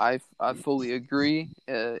I fully agree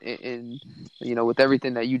with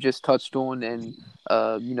everything that you just touched on, and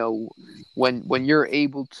when you're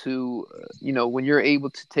able to when you're able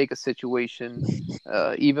to take a situation,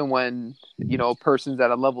 even when a person's at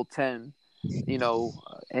a level 10,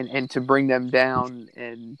 and to bring them down,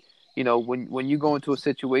 and when you go into a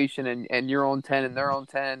situation and you're on 10 and they're on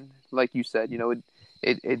 10, like you said,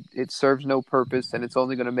 it serves no purpose, and it's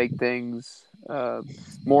only going to make things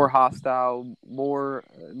more hostile, more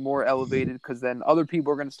elevated, because then other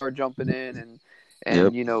people are going to start jumping in, yep,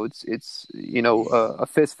 and a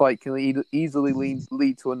fist fight can easily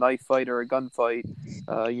lead to a knife fight or a gunfight.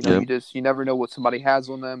 yep, You never know what somebody has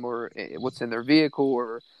on them, or what's in their vehicle,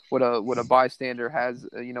 or what a bystander has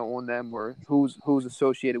on them, or who's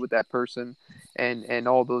associated with that person, and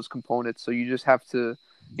all those components. So you just have to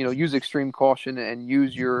use extreme caution, and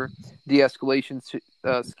use your de-escalation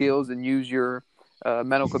skills, and use your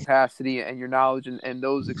mental capacity and your knowledge, and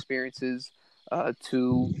those experiences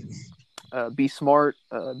to be smart,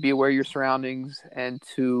 be aware of your surroundings, and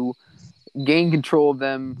to gain control of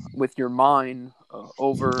them with your mind,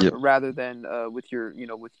 over Yep. rather than with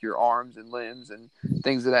with your arms and limbs and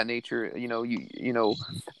things of that nature.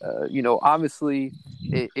 Obviously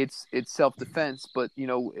it's self defense, but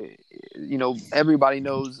everybody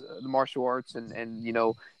knows the martial arts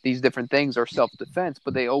and these different things are self defense,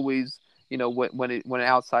 but they always when an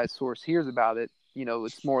outside source hears about it,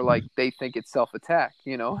 it's more like they think it's self attack,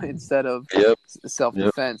 instead of Yep. self Yep.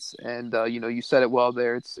 defense. And you said it well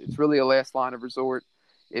there. It's really a last line of resort.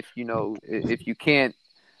 If you can't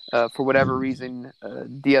for whatever reason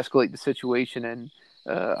de-escalate the situation and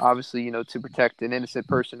obviously to protect an innocent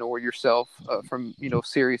person or yourself from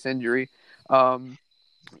serious injury. um,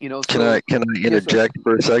 Can so I yes sir. interject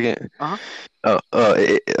for a second? Uh-huh.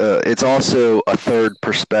 It's also a third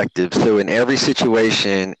perspective. So in every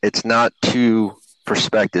situation, it's not two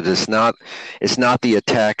perspectives. It's not the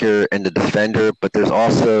attacker and the defender, but there's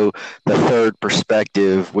also the third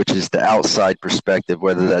perspective, which is the outside perspective,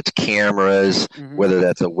 whether that's cameras, Hmm. whether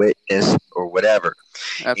that's a witness, or whatever.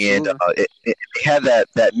 And Absolutely. it had that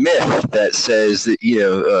myth that says that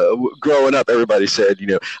growing up, everybody said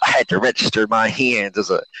I had to register my hands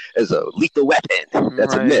as a lethal weapon.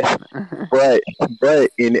 That's a Right. myth. But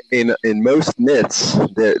in most myths,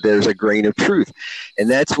 there's a grain of truth, and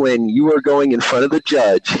that's when you are going in front of the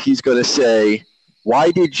judge. He's going to say,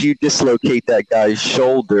 "Why did you dislocate that guy's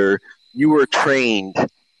shoulder? You were trained."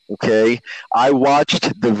 Okay, I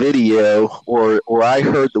watched the video or I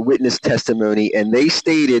heard the witness testimony, and they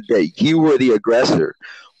stated that you were the aggressor.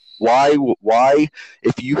 Why,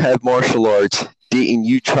 if you have martial arts, didn't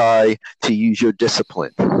you try to use your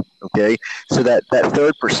discipline? Okay, so that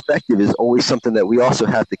third perspective is always something that we also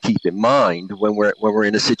have to keep in mind when we're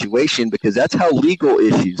in a situation, because that's how legal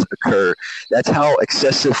issues occur. That's how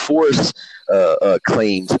excessive force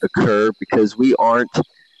claims occur, because we aren't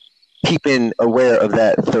keeping aware of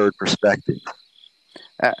that third perspective.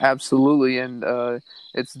 Absolutely, and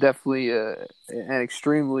it's definitely an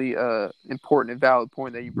extremely important and valid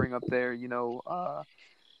point that you bring up there.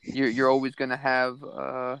 You're always going to have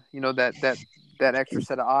that extra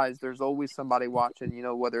set of eyes. There's always somebody watching.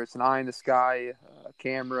 Whether it's an eye in the sky, a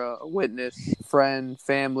camera, a witness, friend,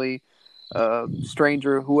 family,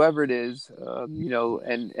 stranger, whoever it is.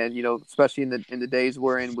 And especially in the days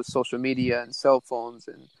we're in with social media and cell phones,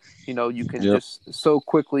 and you can Yep. just so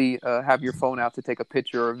quickly have your phone out to take a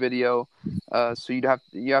picture or a video. So you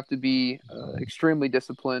have to be extremely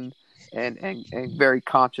disciplined and very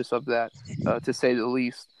conscious of that, to say the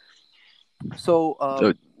least. So,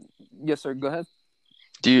 So yes, sir. Go ahead.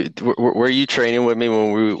 were you training with me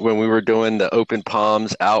when we were doing the open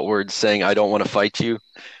palms outwards, saying I don't want to fight you?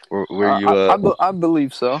 Were you I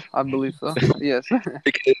believe so. I believe so. Yes.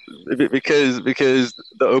 because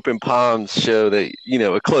the open palms show that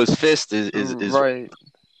a closed fist is Right.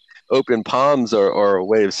 open palms are a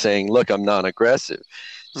way of saying, look, I'm non-aggressive.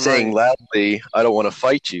 Saying Right. loudly, I don't want to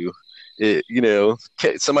fight you.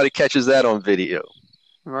 Somebody catches that on video.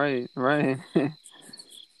 Right. Right.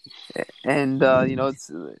 And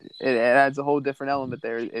it adds a whole different element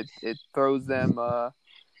there. It throws them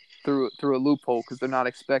through a loophole because they're not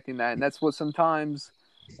expecting that, and that's what sometimes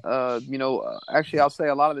actually I'll say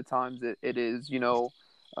a lot of the times it is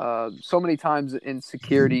so many times in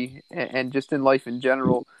security and just in life in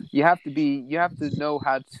general, you have to know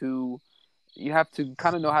how to you have to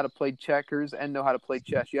kind of know how to play checkers and know how to play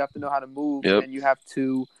chess. You have to know how to move, Yep. and you have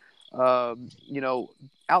to you know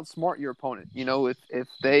outsmart your opponent. If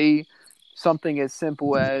they something as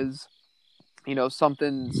simple as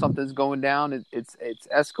something's going down, it's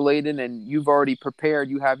escalating, and you've already prepared.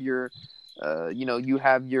 You have your you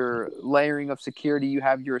have your layering of security, you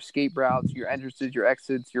have your escape routes, your entrances, your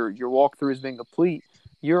exits, your walkthrough has been complete.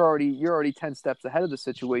 You're already 10 steps ahead of the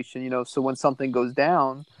situation. So when something goes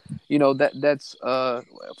down, that's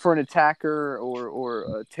for an attacker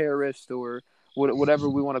or a terrorist or whatever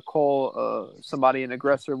we want to call somebody, an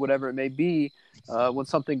aggressor, whatever it may be. When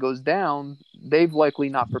something goes down, they've likely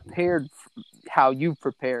not prepared how you've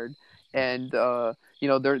prepared, and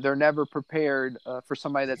they're never prepared for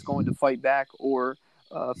somebody that's going to fight back, or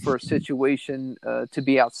for a situation to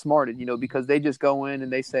be outsmarted. Because they just go in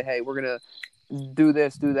and they say, "Hey, we're gonna do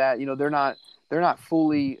this, do that." They're not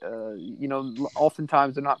fully.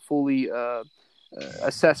 Oftentimes they're not fully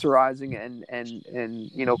accessorizing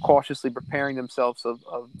and cautiously preparing themselves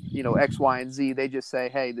of X, Y, and Z. They just say,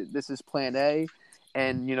 "Hey, this is Plan A,"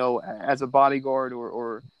 and as a bodyguard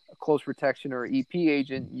or a close protection or EP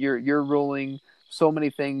agent, you're ruling so many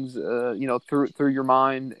things through your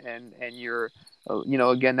mind, and you're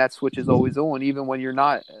again, that switch is always on, even when you're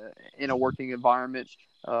not in a working environment.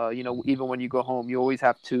 Even when you go home, you always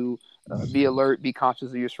have to be alert, be conscious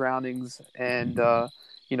of your surroundings, and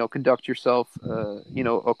conduct yourself,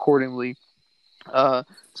 accordingly.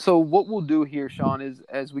 So what we'll do here, Sean, is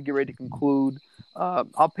as we get ready to conclude,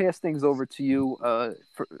 I'll pass things over to you,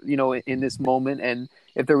 in this moment. And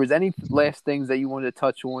if there was any last things that you wanted to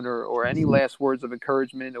touch on, or any last words of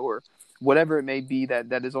encouragement, or whatever it may be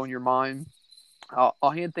that is on your mind,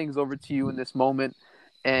 I'll hand things over to you in this moment.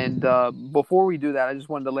 And before we do that, I just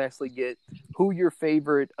wanted to lastly get who your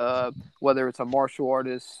favorite, whether it's a martial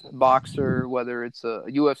artist, boxer, whether it's a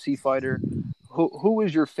UFC fighter, who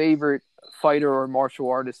is your favorite fighter or martial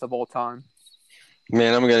artist of all time?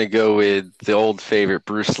 Man, I'm going to go with the old favorite,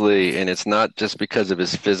 Bruce Lee, and it's not just because of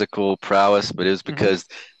his physical prowess, but it's because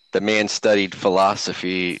the man studied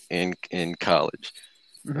philosophy in college.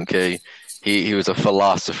 Okay, he was a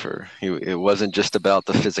philosopher. It wasn't just about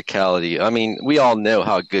the physicality. I mean, we all know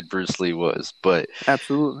how good Bruce Lee was, but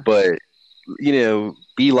Absolutely. but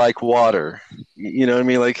be like water. You know what I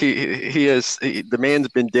mean? Like the man's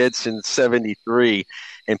been dead since '73,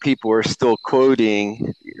 and people are still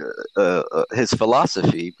quoting his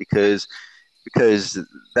philosophy because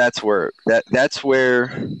that's where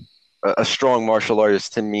a strong martial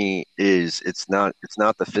artist to me is. It's not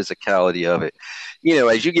the physicality of it.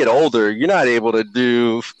 As you get older, you're not able to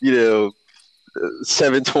do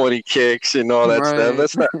 720 kicks and all that stuff. Right.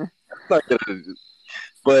 That's not gonna.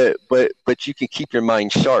 But you can keep your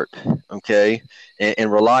mind sharp, okay,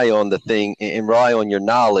 and rely on the thing and rely on your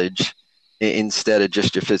knowledge instead of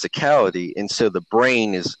just your physicality. And so the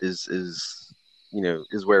brain is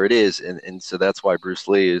where it is, and so that's why Bruce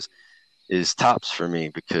Lee is tops for me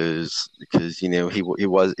because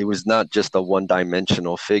it was not just a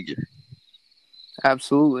one-dimensional figure.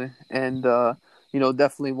 Absolutely. And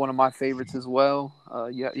definitely one of my favorites as well.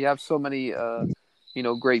 You have so many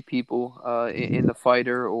great people in the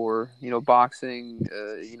fighter, or boxing,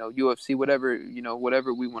 UFC,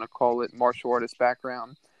 whatever we want to call it, martial artist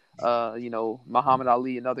background. Muhammad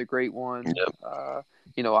Ali, another great one. Yep.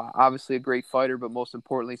 Obviously a great fighter, but most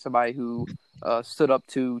importantly, somebody who stood up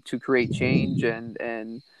to create change,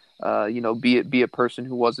 and be a person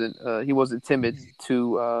who wasn't timid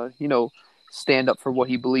to stand up for what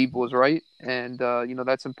he believed was right. And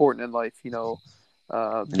that's important in life. Yeah.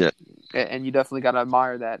 And you definitely got to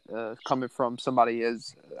admire that, coming from somebody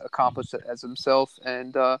as accomplished as himself,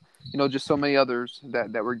 and just so many others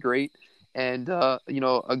that were great. And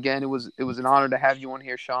again, it was an honor to have you on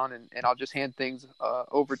here, Sean. And I'll just hand things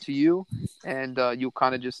over to you, and you'll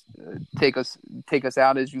kind of just take us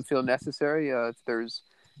out as you feel necessary. If there's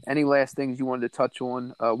any last things you wanted to touch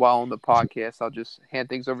on while on the podcast, I'll just hand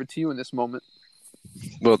things over to you in this moment.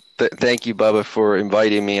 Well, thank you, Bubba, for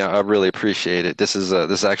inviting me. I really appreciate it. This is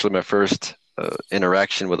actually my first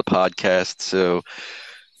interaction with a podcast, so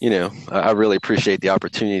I really appreciate the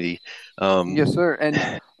opportunity. Yes, sir,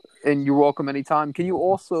 and you're welcome anytime. Can you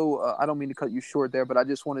also? I don't mean to cut you short there, but I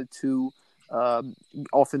just wanted to.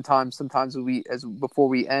 Sometimes before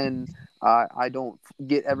we end, I don't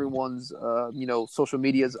get everyone's social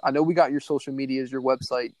medias. I know we got your social medias, your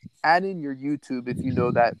website. Add in your YouTube if you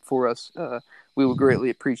know that for us. We would greatly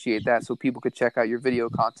appreciate that, so people could check out your video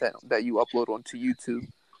content that you upload onto YouTube.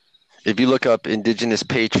 If you look up Indigenous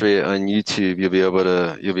Patriot on YouTube, you'll be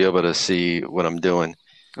able to see what I'm doing.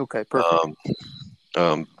 Okay, perfect.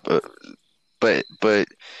 But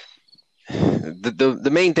the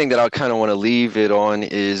main thing that I kind of want to leave it on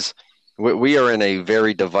is we are in a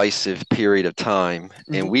very divisive period of time,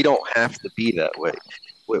 and we don't have to be that way.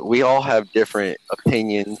 We all have different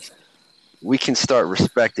opinions. We can start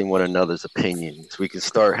respecting one another's opinions. We can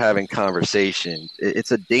start having conversations. It's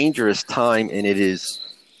a dangerous time, and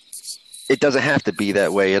it doesn't have to be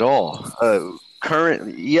that way at all.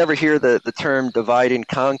 Currently, you ever hear the term divide and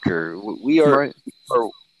conquer? We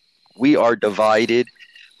are divided,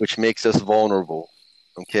 which makes us vulnerable.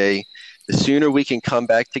 Okay, the sooner we can come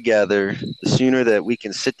back together, the sooner that we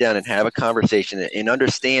can sit down and have a conversation and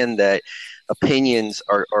understand that opinions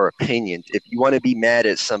are opinions. If you want to be mad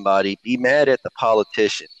at somebody, be mad at the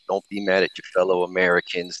politician. Don't be mad at your fellow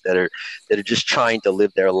Americans that are just trying to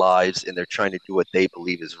live their lives, and they're trying to do what they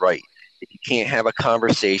believe is right. If you can't have a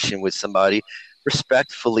conversation with somebody,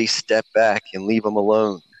 respectfully step back and leave them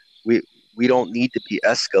alone. We don't need to be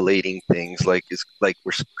escalating things like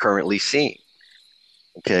we're currently seeing.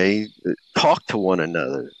 Okay, talk to one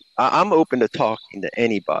another. I'm open to talking to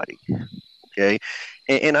anybody. Okay,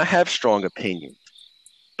 and I have strong opinions,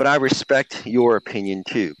 but I respect your opinion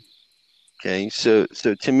too. Okay, so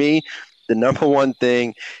to me, the number one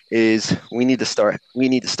thing is we need to start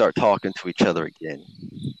talking to each other again.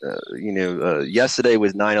 Yesterday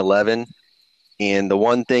was 9/11. And the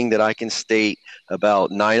one thing that I can state about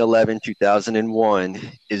 9/11, 2001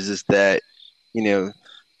 is that,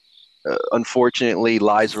 Unfortunately,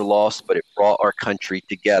 lives were lost, but it brought our country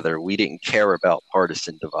together. We didn't care about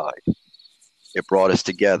partisan divide. It brought us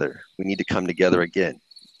together. We need to come together again.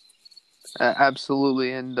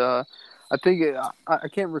 Absolutely, and I think I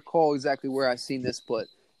can't recall exactly where I seen this, but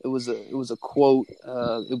it was a quote.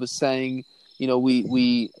 It was saying,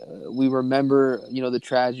 we remember the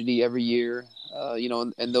tragedy every year,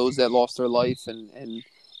 and those that lost their life, and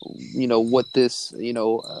what this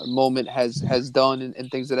moment has done, and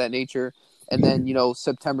things of that nature. And then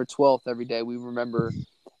September 12th every day we remember.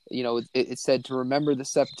 It said to remember the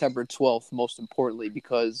September 12th most importantly,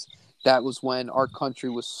 because that was when our country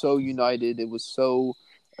was so united. It was so,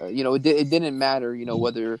 it didn't matter,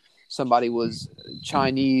 whether somebody was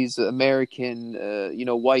Chinese, American,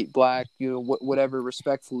 white, black, whatever,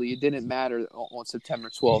 respectfully. It didn't matter on September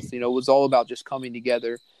 12th. It was all about just coming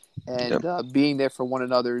together Yep. and being there for one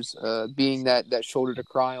another's, being that shoulder to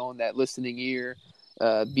cry on, that listening ear,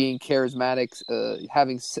 being charismatic,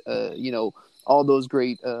 having, all those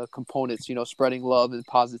great components, spreading love and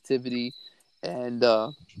positivity. And,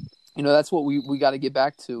 that's what we got to get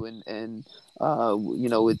back to. And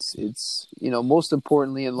it's most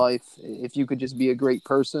importantly in life, if you could just be a great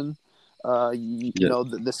person, Yep.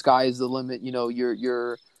 the sky is the limit.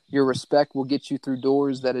 Your respect will get you through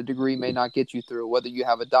doors that a degree may not get you through, whether you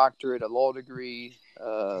have a doctorate, a law degree,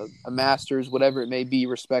 a master's, whatever it may be,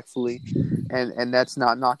 respectfully. And that's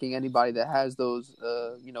not knocking anybody that has those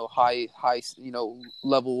high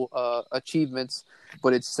level achievements,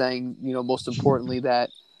 but it's saying, most importantly, that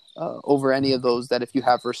over any of those, that if you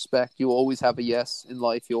have respect, you always have a yes in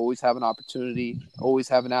life. You always have an opportunity, always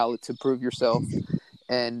have an outlet to prove yourself,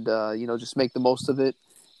 and just make the most of it.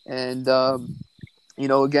 And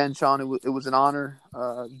again, Sean, it was an honor.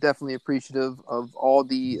 Definitely appreciative of all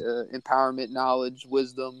the empowerment, knowledge,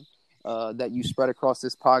 wisdom that you spread across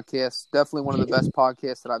this podcast. Definitely one of the best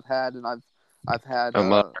podcasts that I've had, and I've had.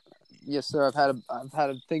 I'm Yes, sir. I've had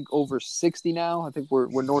I think over 60 now. I think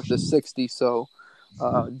we're north of 60. So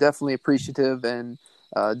definitely appreciative, and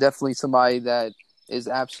definitely somebody that is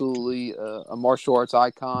absolutely a martial arts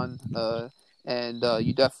icon. And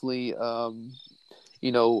you definitely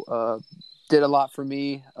you know, did a lot for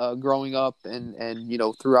me growing up,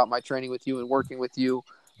 and throughout my training with you and working with you.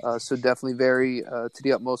 So definitely very to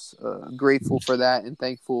the utmost grateful for that and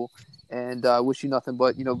thankful. And wish you nothing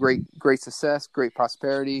but great success, great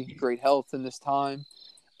prosperity, great health in this time.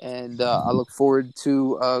 And I look forward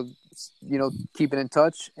to keeping in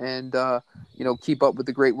touch, and keep up with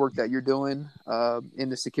the great work that you're doing in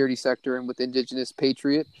the security sector and with Indigenous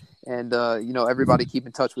Patriot. And everybody keep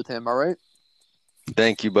in touch with him. All right.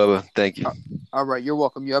 Thank you, Bubba. Thank you. All right. You're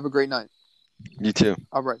welcome. You have a great night. You too.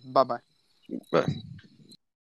 All right. Bye-bye. Bye.